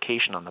or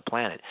location on the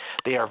planet,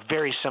 they are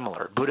very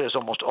similar. Buddha is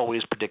almost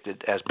always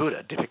depicted as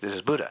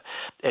Buddha.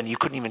 And you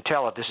couldn't even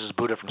tell if this is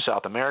Buddha from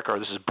South America or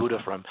this is Buddha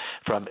from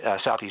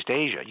Southeast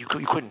Asia. You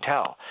couldn't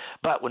tell.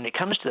 But when it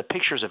comes to the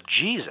pictures of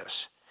Jesus,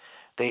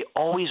 they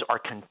always are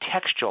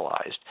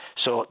contextualized.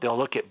 So they'll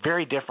look at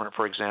very different,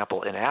 for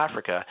example, in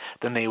Africa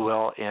than they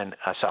will in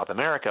South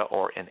America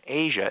or in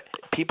Asia.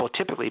 People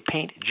typically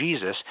paint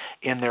Jesus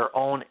in their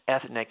own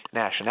ethnic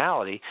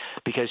nationality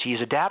because he's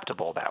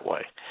adaptable that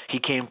way. He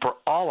came for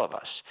all of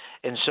us.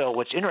 And so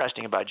what's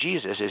interesting about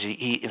Jesus is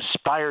he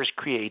inspires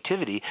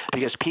creativity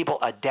because people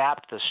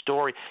adapt the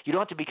story. You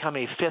don't have to become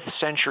a 5th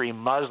century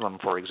Muslim,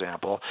 for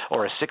example,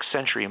 or a 6th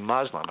century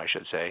Muslim, I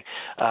should say,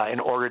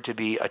 in order to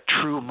be a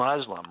true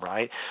Muslim,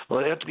 right?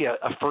 Well, you have to be a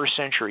 1st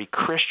century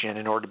Christian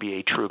in order to be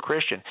a true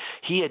Christian.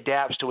 He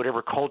adapts to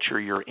whatever culture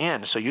you're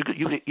in. So you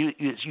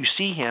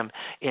see him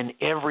in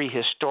every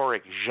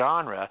historic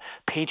genre,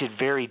 painted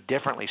very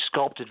differently,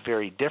 sculpted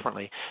very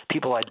differently.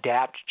 People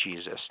adapt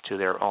Jesus to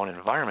their own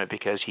environment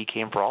because he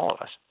came for all of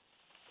us.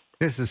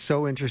 This is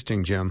so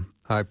interesting, Jim.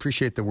 I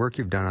appreciate the work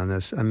you've done on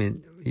this. I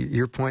mean,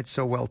 your point's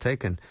so well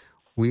taken.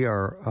 We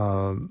are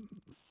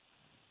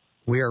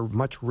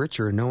much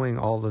richer knowing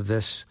all of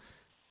this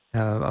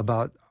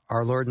about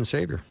our Lord and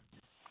Savior.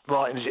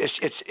 Well,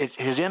 it's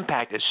his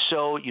impact is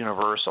so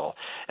universal,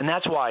 and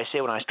that's why I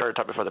say when I started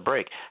talking before the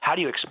break, how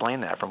do you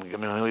explain that from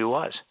who he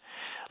was?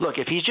 Look,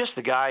 if he's just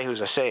the guy who's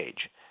a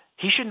sage,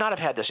 he should not have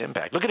had this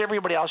impact. Look at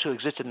everybody else who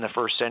existed in the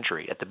 1st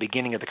century at the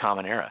beginning of the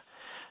Common Era.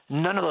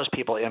 None of those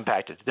people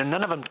impacted. None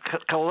of them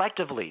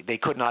collectively, they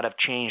could not have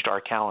changed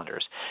our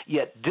calendars.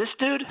 Yet this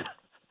dude,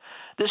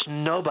 this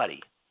nobody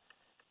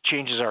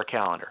changes our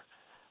calendar.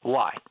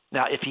 Why?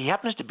 Now, if he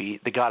happens to be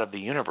the God of the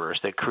universe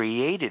that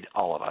created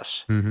all of us,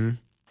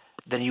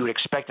 then you would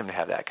expect him to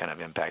have that kind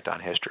of impact on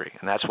history.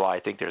 And that's why I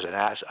think there's an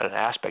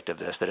aspect of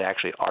this that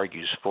actually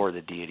argues for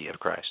the deity of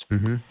Christ.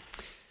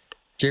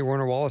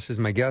 J.Warner Wallace is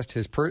my guest.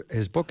 His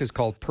book is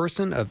called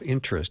Person of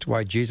Interest,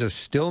 Why Jesus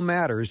Still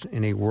Matters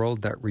in a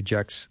World That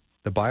Rejects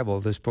the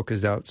Bible. This book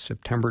is out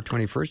September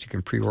 21st. You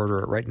can pre-order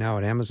it right now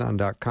at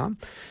Amazon.com.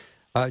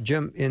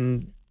 Jim,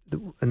 in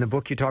the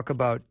book you talk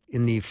about,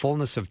 in the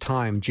fullness of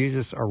time,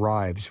 Jesus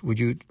arrives. Would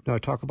you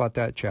talk about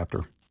that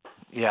chapter?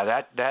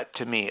 Yeah, that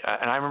to me,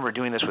 and I remember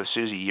doing this with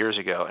Susie years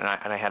ago, and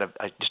I had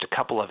just a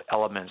couple of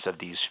elements of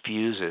these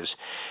fuses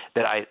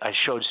that I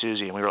showed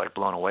Susie, and we were like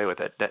blown away with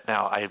it. That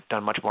now I've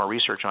done much more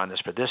research on this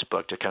for this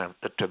book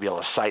to be able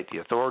to cite the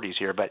authorities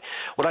here. But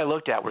what I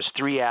looked at was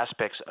 3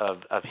 aspects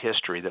of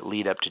history that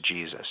lead up to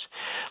Jesus.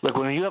 Look,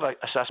 when you have a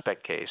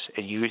suspect case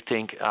and you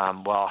think,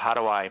 well, how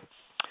do I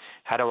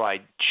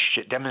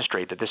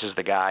demonstrate that this is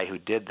the guy who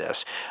did this?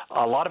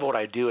 A lot of what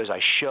I do is I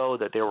show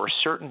that there were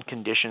certain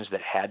conditions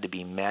that had to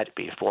be met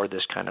before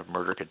this kind of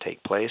murder could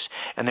take place,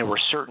 and there were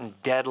certain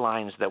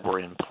deadlines that were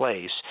in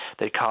place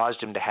that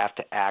caused him to have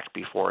to act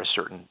before a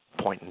certain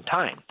point in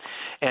time.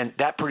 And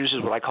that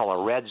produces what I call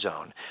a red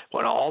zone.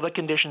 When all the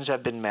conditions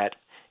have been met,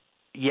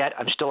 yet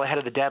I'm still ahead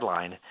of the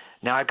deadline.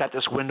 Now I've got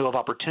this window of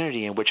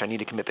opportunity in which I need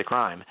to commit the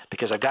crime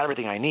because I've got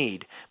everything I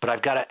need, but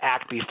I've got to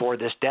act before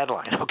this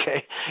deadline,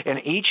 okay? And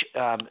each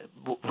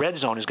red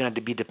zone is going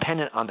to be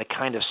dependent on the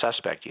kind of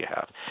suspect you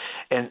have.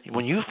 And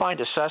when you find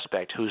a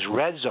suspect whose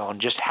red zone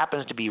just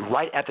happens to be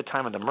right at the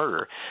time of the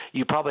murder,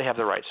 you probably have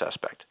the right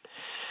suspect.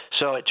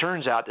 So it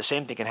turns out the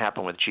same thing can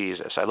happen with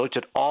Jesus. I looked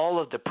at all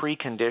of the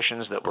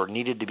preconditions that were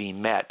needed to be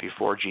met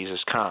before Jesus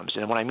comes.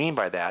 And what I mean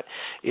by that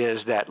is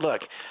that, look,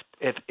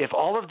 if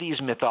all of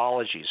these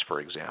mythologies, for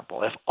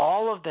example, if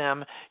all of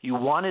them, you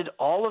wanted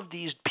all of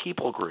these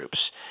people groups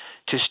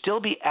to still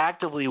be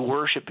actively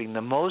worshiping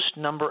the most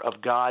number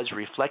of gods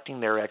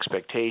reflecting their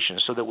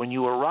expectations, so that when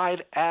you arrive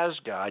as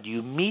God,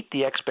 you meet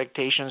the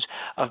expectations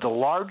of the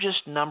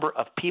largest number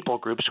of people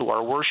groups who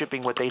are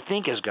worshiping what they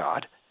think is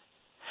God,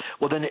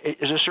 well, then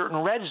there's a certain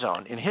red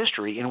zone in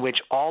history in which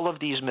all of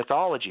these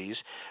mythologies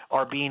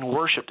are being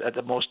worshipped at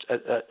the most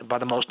by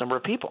the most number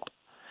of people.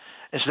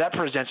 And so that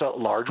presents a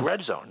large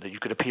red zone that you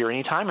could appear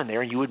any time in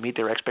there and you would meet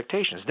their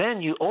expectations.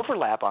 Then you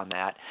overlap on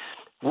that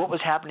what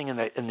was happening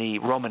in the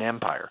Roman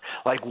Empire.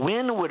 Like,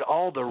 when would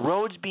all the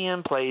roads be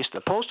in place,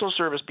 the postal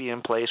service be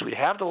in place, we'd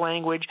have the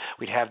language,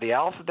 we'd have the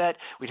alphabet,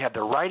 we'd have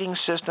the writing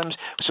systems,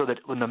 so that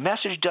when the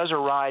message does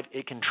arrive,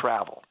 it can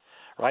travel.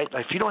 Right?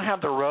 If you don't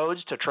have the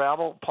roads to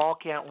travel, Paul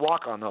can't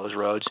walk on those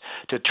roads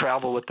to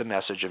travel with the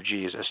message of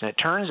Jesus. And it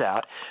turns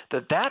out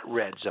that that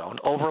red zone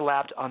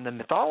overlapped on the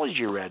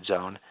mythology red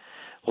zone.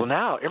 Well,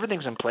 now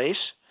everything's in place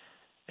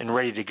and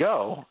ready to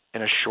go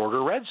in a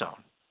shorter red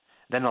zone.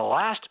 Then the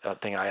last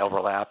thing I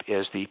overlap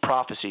is the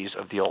prophecies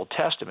of the Old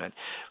Testament,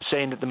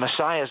 saying that the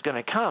Messiah is going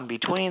to come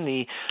between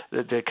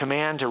the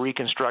command to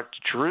reconstruct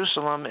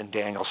Jerusalem in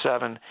Daniel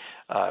 7,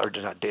 or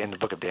not in the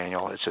book of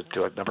Daniel, it's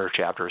a number of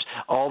chapters,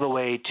 all the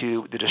way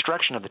to the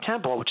destruction of the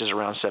temple, which is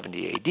around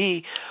 70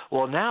 A.D.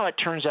 Well, now it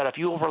turns out if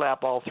you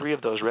overlap all three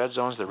of those red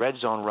zones, the red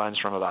zone runs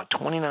from about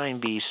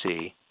 29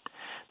 B.C.,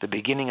 the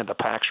beginning of the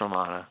Pax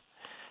Romana,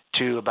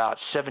 to about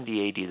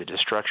 70 A.D., the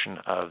destruction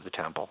of the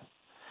temple.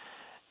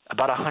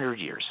 About 100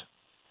 years.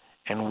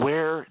 And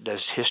where does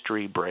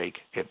history break?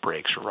 It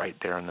breaks right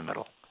there in the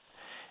middle.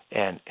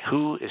 And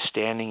who is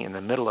standing in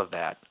the middle of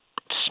that?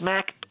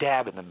 Smack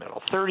dab in the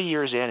middle. 30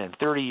 years in and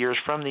 30 years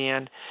from the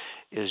end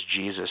is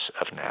Jesus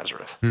of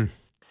Nazareth.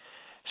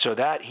 So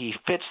that he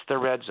fits the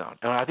red zone.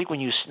 And I think when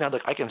you, now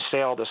look, I can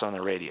say all this on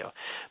the radio,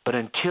 but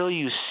until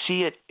you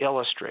see it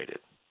illustrated,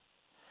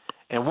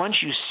 and once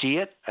you see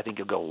it, I think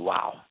you'll go,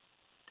 wow.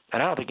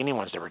 And I don't think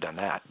anyone's ever done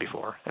that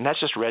before. And that's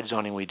just red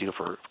zoning we do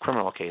for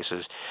criminal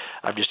cases.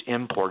 I've just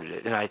imported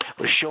it. And I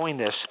was showing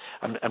this.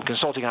 I'm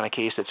consulting on a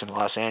case that's in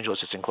Los Angeles.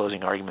 It's in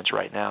closing arguments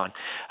right now. And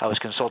I was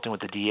consulting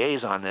with the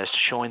DAs on this,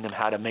 showing them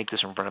how to make this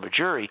in front of a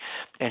jury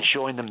and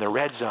showing them the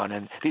red zone.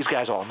 And these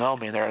guys all know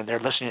me, and they're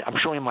listening. I'm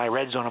showing my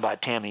red zone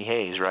about Tammy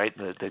Hayes, right,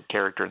 the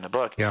character in the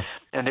book. Yeah.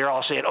 And they're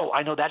all saying, oh,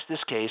 I know that's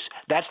this case,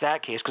 that's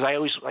that case, because I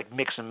always like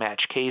mix and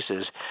match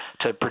cases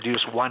to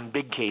produce one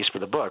big case for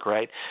the book,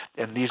 right?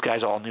 And these guys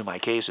all knew my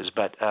cases,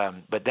 but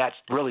that's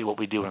really what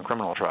we do in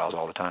criminal trials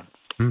all the time.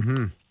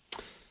 Mm-hmm.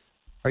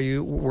 Are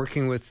you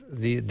working with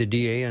the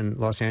DA in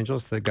Los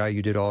Angeles, the guy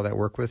you did all that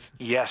work with?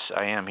 Yes,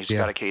 I am. He's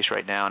got a case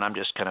right now, and I'm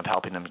just kind of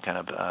helping him kind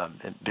of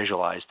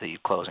visualize the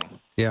closing.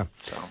 Yeah.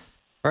 So.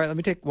 All right, let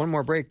me take one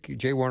more break.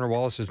 J.Warner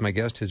Wallace is my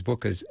guest. His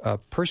book is A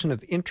Person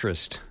of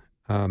Interest.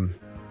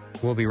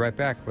 We'll be right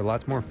back with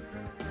lots more.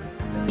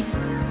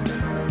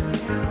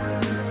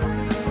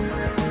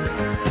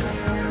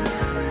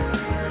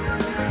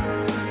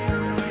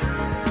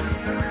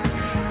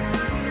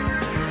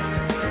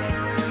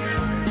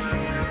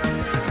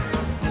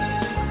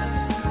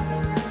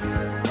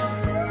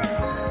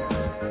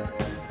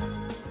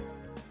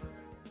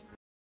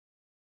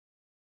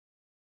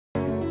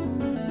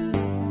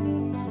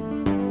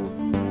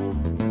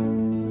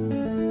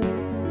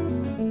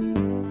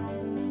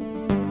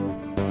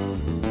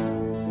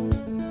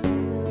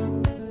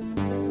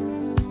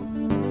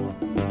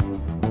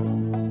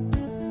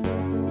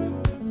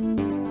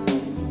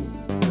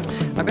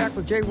 I'm back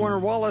with J.Warner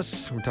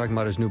Wallace. We're talking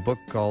about his new book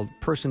called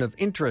Person of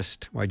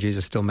Interest, Why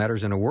Jesus Still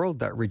Matters in a World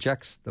That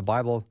Rejects the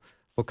Bible.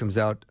 Book comes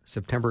out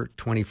September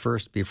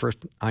 21st. Be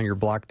first on your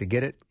block to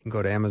get it. You can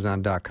go to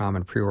Amazon.com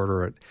and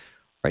pre-order it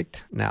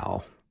right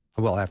now,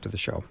 well, after the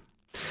show.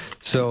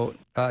 So,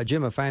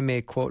 Jim, if I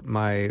may quote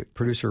my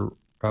producer,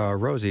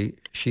 Rosie,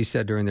 she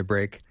said during the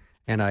break,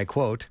 and I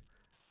quote,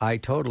 "I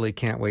totally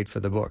can't wait for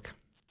the book."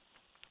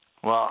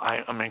 Well,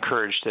 I'm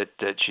encouraged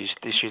that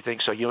she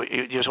thinks so. You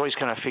just always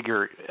kind of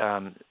figure.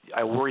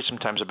 I worry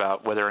sometimes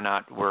about whether or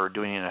not we're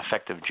doing an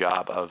effective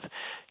job of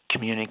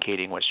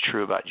communicating what's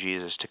true about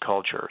Jesus to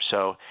culture.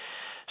 So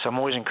I'm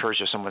always encouraged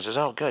if someone says,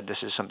 "Oh, good, this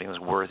is something that's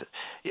worth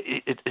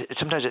it."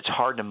 Sometimes it's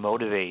hard to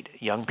motivate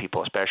young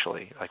people,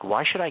 especially. Like,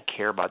 why should I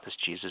care about this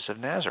Jesus of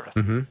Nazareth?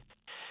 Mm-hmm.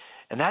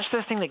 And that's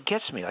the thing that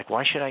gets me. Like,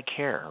 why should I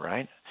care,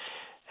 right?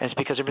 And it's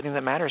because everything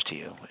that matters to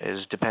you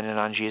is dependent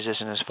on Jesus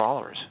and his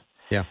followers.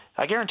 Yeah,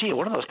 I guarantee you,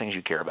 one of those things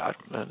you care about.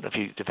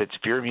 If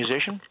you're a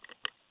musician,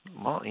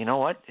 well, you know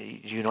what?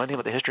 You know anything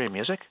about the history of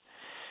music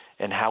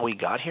and how we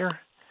got here,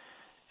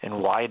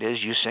 and why it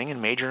is you sing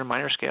in major and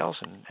minor scales,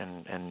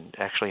 and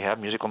actually have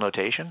musical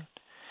notation,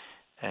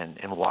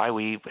 and why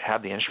we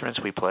have the instruments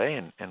we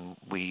play, and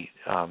we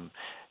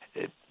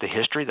the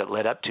history that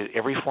led up to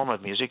every form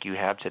of music you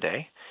have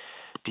today.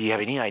 Do you have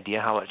any idea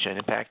how much an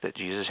impact that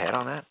Jesus had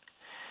on that?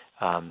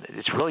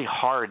 It's really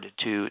hard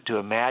to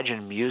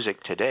imagine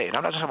music today. And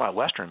I'm not just talking about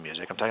Western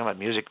music. I'm talking about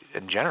music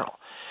in general,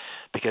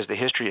 because the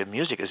history of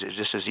music is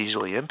just as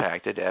easily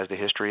impacted as the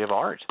history of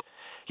art.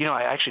 You know,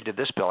 I actually did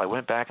this, Bill. I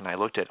went back and I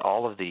looked at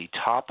all of the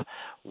top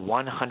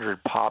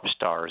 100 pop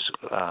stars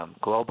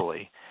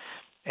globally,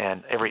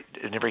 and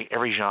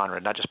every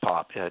genre, not just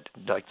pop,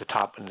 like the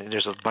top. And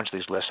there's a bunch of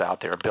these lists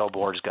out there.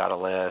 Billboard's got a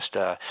list,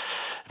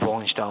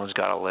 Rolling Stone's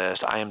got a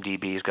list,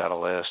 IMDb's got a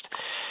list.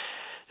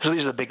 So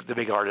these are the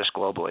big artists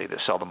globally that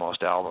sell the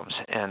most albums,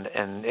 and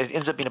it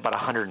ends up being about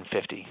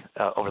 150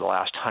 over the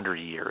last 100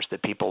 years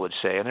that people would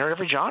say, and they're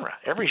every genre.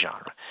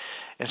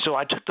 And so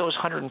I took those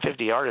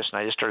 150 artists and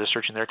I just started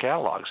searching their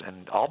catalogs,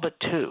 and all but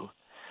 2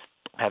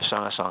 have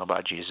sung a song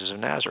about Jesus of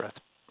Nazareth.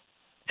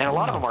 And a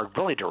lot of them are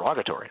really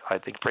derogatory. I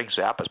think Frank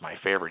Zappa's my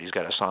favorite. He's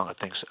got a song I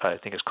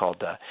think it's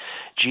called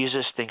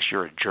 "Jesus Thinks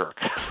You're a Jerk."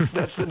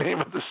 That's the name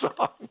of the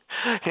song,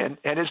 and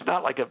it's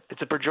not like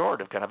it's a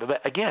pejorative kind of.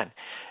 But again,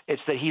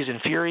 it's that he's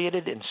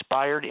infuriated,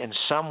 inspired, in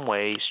some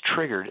ways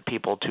triggered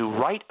people to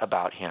write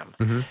about him,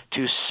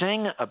 to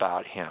sing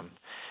about him.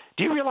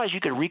 Do you realize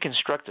you could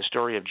reconstruct the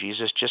story of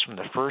Jesus just from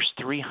the first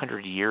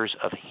 300 years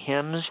of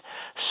hymns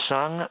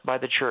sung by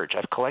the church?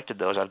 I've collected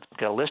those. I've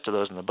got a list of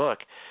those in the book.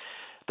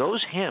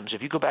 Those hymns,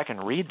 if you go back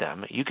and read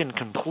them, you can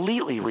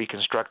completely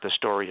reconstruct the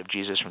story of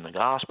Jesus from the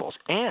Gospels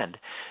and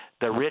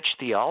the rich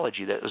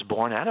theology that was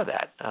born out of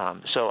that.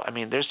 So, I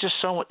mean, there's just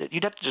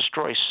you'd have to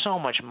destroy so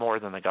much more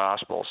than the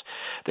Gospels.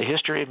 The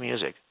history of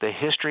music, the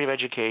history of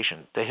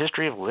education, the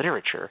history of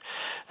literature,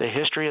 the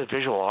history of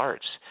visual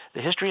arts,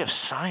 the history of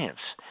science.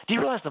 Do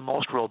you realize the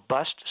most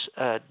robust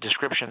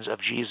descriptions of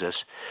Jesus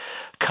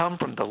come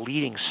from the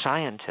leading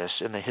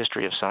scientists in the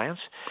history of science?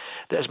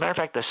 As a matter of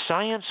fact, the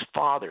science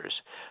fathers,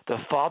 the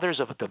fathers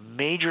of the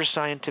major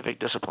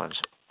scientific disciplines,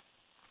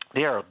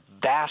 they are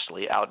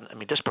vastly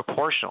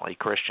disproportionately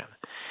Christian.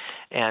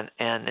 And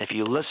if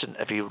you listen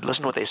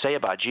to what they say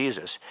about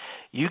Jesus,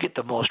 you get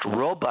the most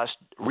robust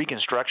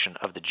reconstruction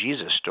of the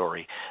Jesus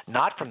story,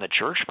 not from the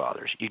church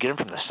fathers. You get them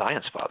from the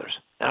science fathers.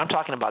 And I'm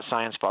talking about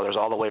science fathers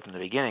all the way from the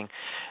beginning,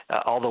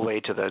 all the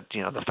way to the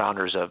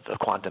founders of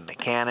quantum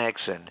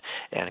mechanics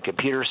and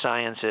computer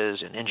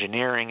sciences and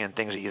engineering and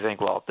things that you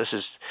think, well,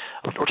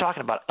 we're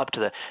talking about up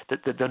to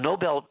the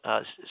Nobel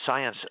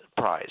Science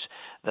Prize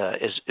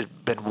has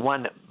been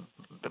won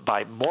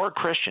by more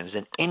Christians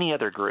than any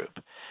other group.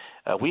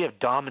 We have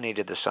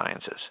dominated the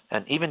sciences,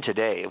 and even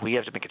today, we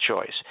have to make a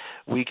choice.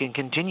 We can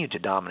continue to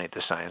dominate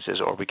the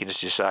sciences, or we can just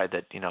decide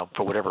that,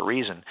 for whatever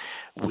reason,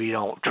 we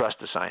don't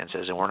trust the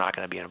sciences and we're not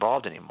going to be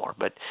involved anymore.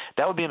 But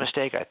that would be a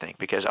mistake, I think,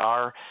 because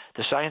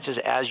the sciences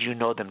as you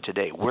know them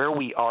today, where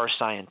we are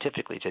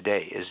scientifically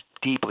today, is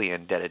deeply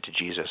indebted to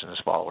Jesus and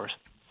his followers.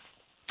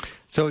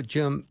 So,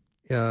 Jim,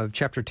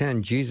 chapter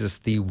 10, Jesus,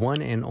 the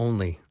one and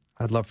only.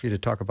 I'd love for you to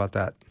talk about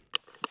that.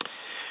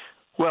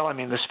 Well, I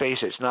mean, let's face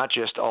it, it's not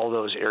just all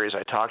those areas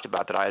I talked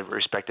about that I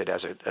respected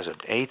as an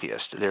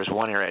atheist. There's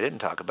one area I didn't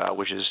talk about,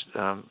 which is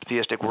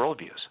theistic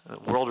worldviews,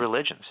 world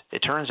religions. It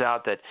turns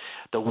out that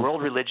the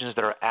world religions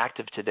that are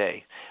active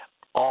today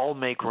all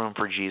make room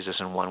for Jesus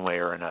in one way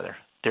or another.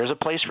 There's a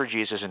place for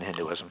Jesus in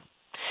Hinduism.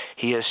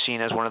 He is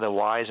seen as one of the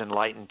wise,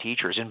 enlightened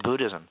teachers in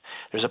Buddhism.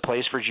 There's a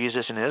place for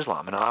Jesus in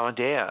Islam, in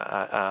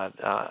Ahmadiyya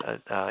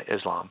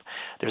Islam.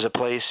 There's a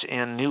place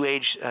in New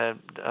Age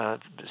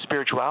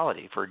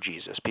spirituality for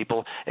Jesus.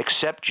 People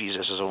accept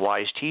Jesus as a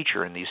wise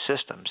teacher in these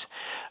systems.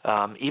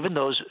 Even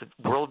those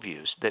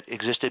worldviews that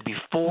existed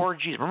before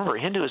Jesus. Remember,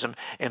 Hinduism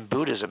and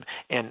Buddhism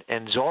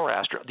and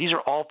Zoroaster, these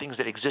are all things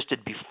that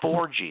existed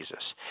before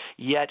Jesus,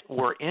 yet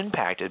were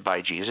impacted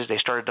by Jesus. They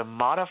started to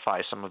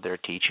modify some of their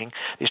teaching.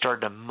 They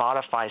started to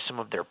modify some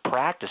of their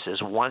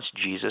practices once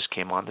Jesus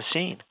came on the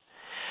scene.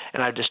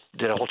 And I just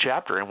did a whole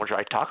chapter in which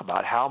I talk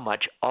about how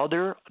much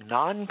other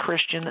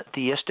non-Christian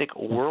theistic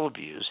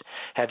worldviews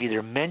have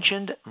either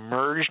mentioned,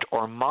 merged,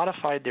 or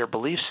modified their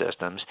belief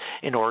systems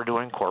in order to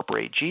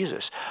incorporate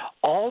Jesus.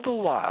 All the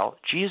while,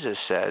 Jesus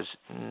says,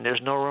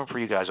 there's no room for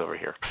you guys over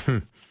here.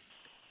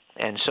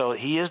 And so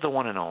he is the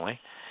one and only.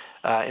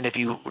 And if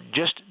you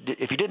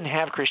didn't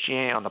have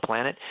Christianity on the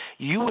planet,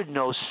 you would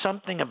know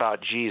something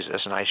about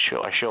Jesus. And I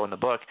show in the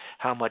book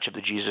how much of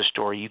the Jesus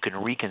story you can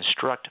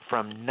reconstruct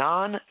from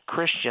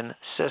non-Christian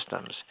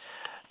systems,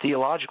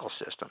 theological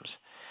systems.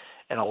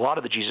 And a lot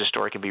of the Jesus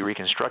story can be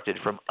reconstructed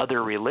from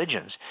other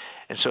religions.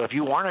 And so if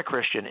you aren't a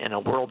Christian in the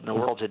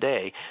world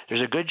today,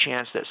 there's a good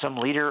chance that some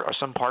leader or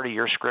some part of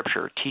your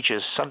scripture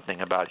teaches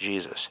something about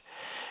Jesus.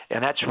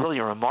 And that's really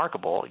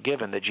remarkable,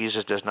 given that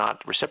Jesus does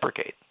not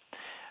reciprocate.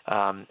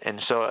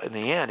 And so in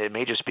the end, it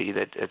may just be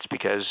that it's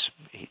because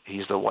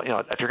he's the one.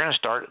 If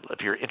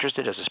you're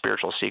interested as a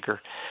spiritual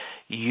seeker,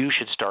 you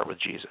should start with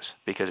Jesus,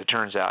 because it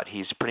turns out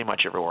he's pretty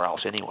much everywhere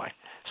else anyway.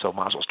 So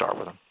might as well start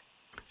with him.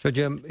 So,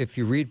 Jim, if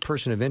you read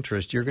Person of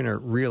Interest, you're going to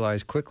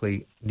realize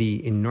quickly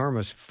the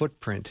enormous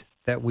footprint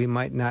that we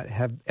might not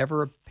have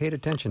ever paid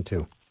attention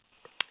to.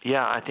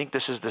 Yeah, I think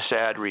this is the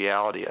sad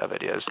reality of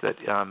it, is that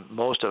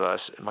most of us,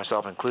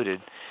 myself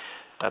included,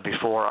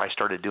 before I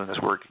started doing this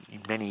work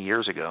many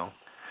years ago,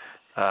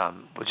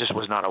 just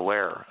was not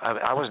aware.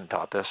 I wasn't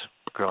taught this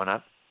growing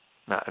up.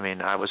 I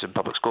mean, I was in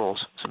public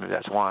schools, so maybe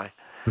that's why.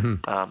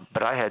 Mm-hmm.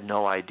 But I had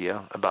no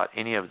idea about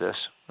any of this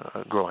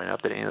growing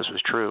up, that any of this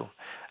was true.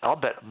 I'll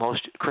bet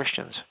most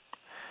Christians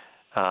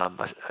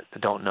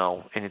don't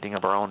know anything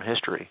of our own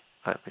history,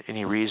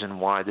 any reason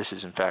why this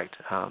is, in fact,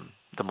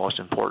 the most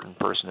important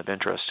person of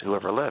interest who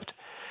ever lived.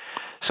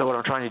 So what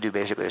I'm trying to do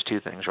basically is two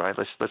things, right?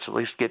 Let's at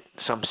least get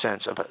some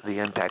sense of the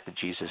impact that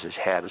Jesus has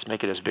had. Let's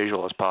make it as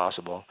visual as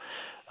possible,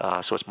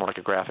 so it's more like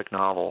a graphic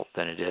novel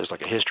than it is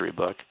like a history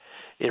book.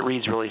 It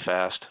reads really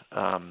fast,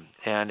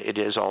 and it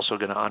is also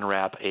going to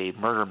unwrap a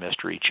murder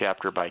mystery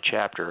chapter by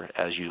chapter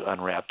as you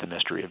unwrap the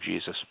mystery of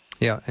Jesus.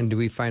 Yeah, and do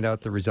we find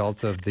out the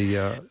results of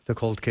the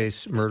cold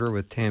case murder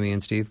with Tammy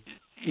and Steve?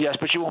 Yes,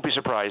 but you won't be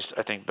surprised,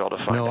 I think, Bill, to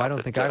find out. No, I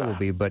don't think I will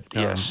be, but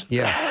yes.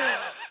 Yeah.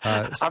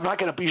 I'm not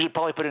going to usually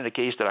probably put in a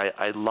case that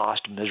I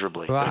lost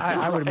miserably. Well,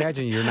 I would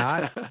imagine you're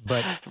not,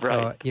 but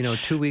right.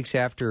 2 weeks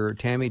after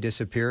Tammy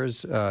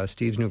disappears,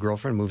 Steve's new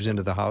girlfriend moves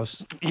into the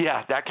house.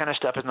 Yeah, that kind of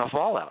stuff is in the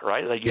fallout,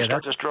 right? Like you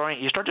start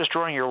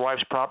destroying your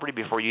wife's property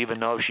before you even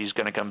know if she's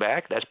going to come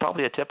back. That's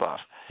probably a tip-off.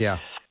 Yeah.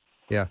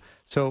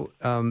 So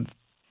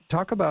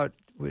talk about,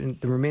 in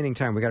the remaining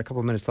time, we got a couple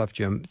of minutes left,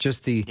 Jim,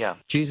 just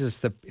Jesus,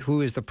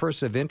 who is the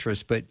person of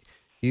interest, but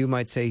you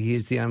might say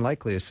he's the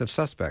unlikeliest of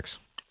suspects.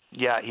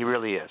 Yeah, he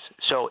really is.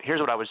 So here's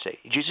what I would say.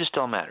 Jesus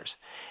still matters.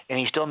 And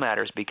he still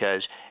matters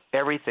because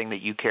everything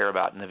that you care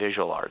about in the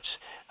visual arts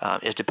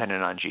is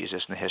dependent on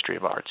Jesus in the history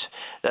of arts.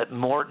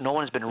 No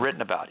one has been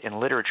written about in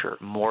literature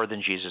more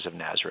than Jesus of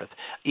Nazareth.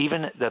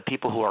 Even the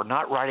people who are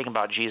not writing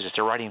about Jesus,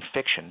 they're writing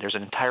fiction. There's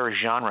an entire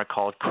genre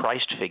called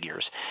Christ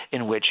figures,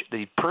 in which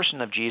the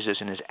person of Jesus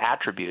and his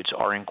attributes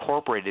are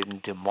incorporated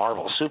into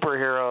Marvel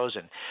superheroes,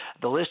 and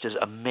the list is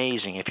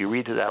amazing. If you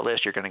read through that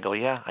list, you're going to go,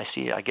 yeah, I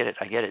see, I get it,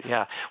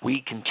 yeah.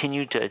 We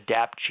continue to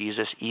adapt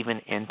Jesus even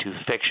into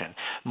fiction.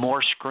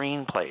 More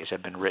screenplays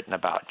have been written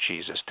about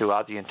Jesus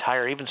throughout the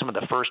entire, even some of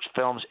the first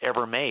films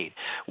ever made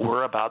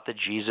were about the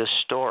Jesus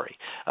story.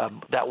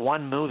 That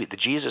one movie, the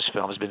Jesus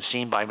film, has been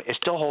seen by, it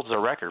still holds the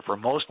record for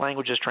most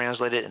languages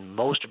translated and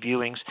most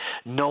viewings.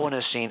 No one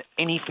has seen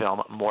any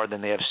film more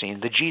than they have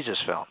seen the Jesus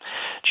film.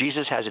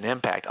 Jesus has an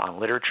impact on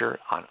literature,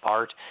 on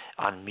art,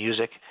 on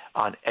music,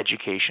 on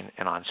education,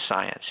 and on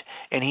science.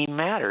 And he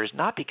matters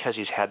not because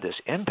he's had this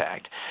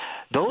impact.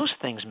 Those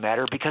things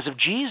matter because of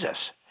Jesus.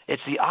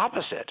 It's the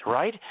opposite,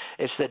 right?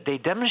 It's that they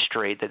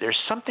demonstrate that there's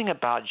something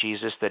about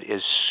Jesus that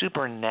is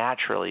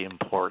supernaturally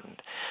important,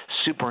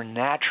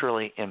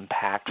 supernaturally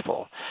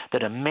impactful,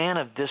 that a man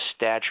of this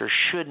stature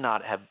should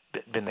not have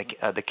been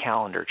the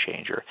calendar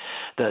changer,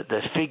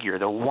 the figure,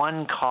 the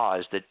one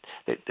cause that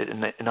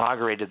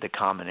inaugurated the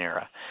common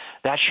era.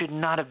 That should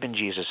not have been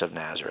Jesus of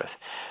Nazareth.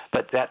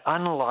 But that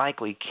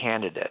unlikely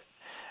candidate,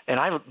 and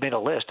I've made a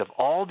list of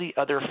all the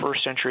other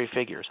first-century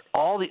figures,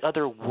 all the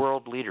other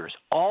world leaders,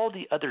 all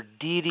the other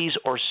deities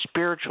or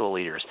spiritual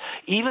leaders,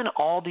 even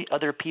all the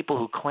other people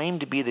who claim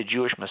to be the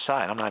Jewish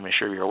Messiah. I'm not even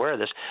sure you're aware of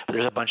this, but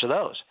there's a bunch of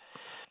those.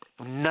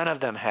 None of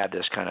them had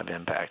this kind of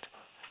impact,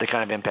 the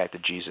kind of impact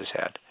that Jesus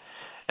had.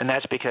 And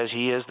that's because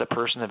he is the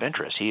person of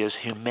interest. He is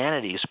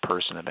humanity's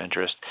person of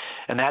interest,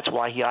 and that's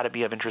why he ought to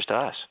be of interest to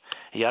us.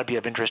 He ought to be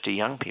of interest to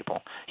young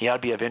people. He ought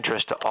to be of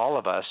interest to all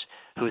of us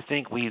who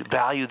think we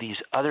value these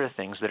other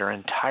things that are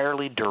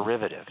entirely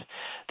derivative.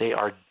 They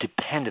are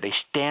dependent. They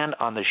stand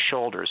on the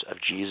shoulders of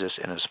Jesus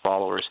and his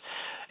followers.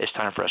 It's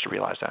time for us to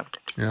realize that.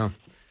 Yeah.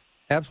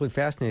 Absolutely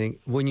fascinating.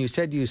 When you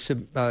said you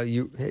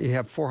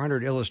have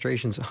 400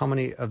 illustrations, how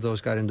many of those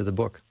got into the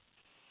book?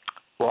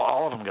 Well,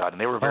 all of them got,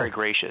 and they were very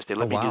gracious. They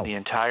let me do the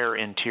entire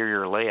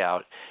interior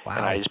layout,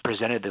 and I just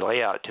presented the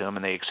layout to them,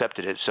 and they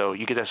accepted it. So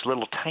you get this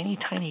little tiny,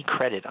 tiny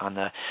credit on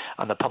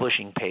the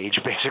publishing page,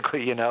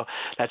 basically.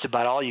 That's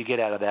about all you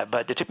get out of that.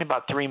 But it took me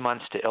about 3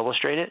 months to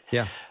illustrate it.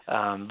 Yeah.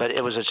 But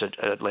it was just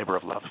a labor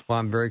of love. Well,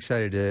 I'm very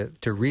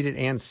excited to read it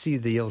and see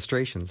the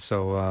illustrations.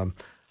 So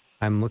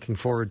I'm looking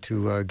forward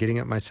to getting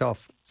it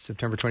myself.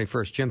 September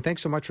 21st. Jim,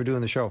 thanks so much for doing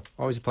the show.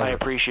 Always a pleasure. I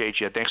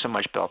appreciate you. Thanks so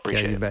much, Bill.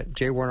 Appreciate it. You bet.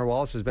 J.Warner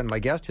Wallace has been my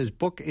guest. His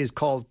book is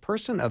called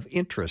Person of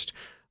Interest,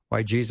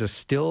 Why Jesus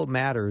Still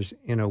Matters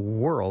in a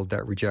World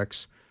That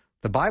Rejects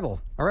the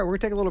Bible. All right, we're going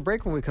to take a little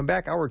break. When we come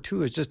back, hour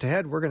 2 is just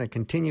ahead. We're going to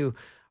continue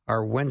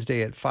our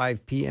Wednesday at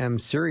 5 p.m.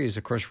 series.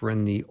 Of course, we're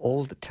in the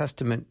Old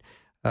Testament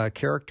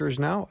characters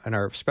now, and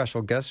our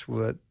special guest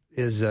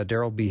is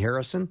Darrell B.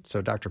 Harrison.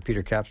 So Dr.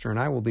 Peter Kapsner and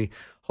I will be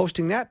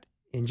hosting that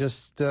in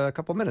just a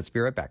couple minutes. Be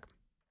right back.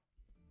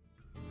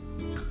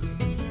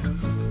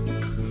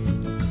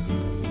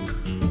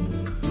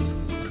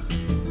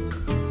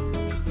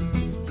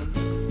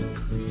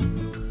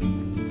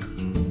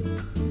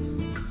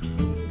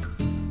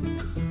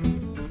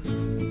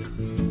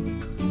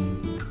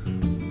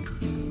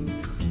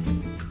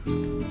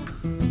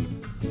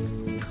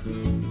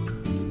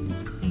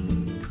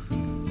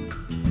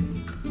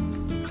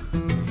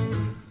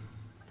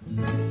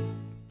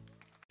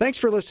 Thanks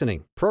for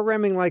listening.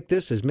 Programming like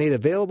this is made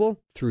available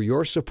through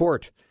your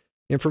support.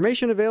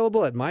 Information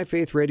available at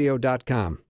myfaithradio.com.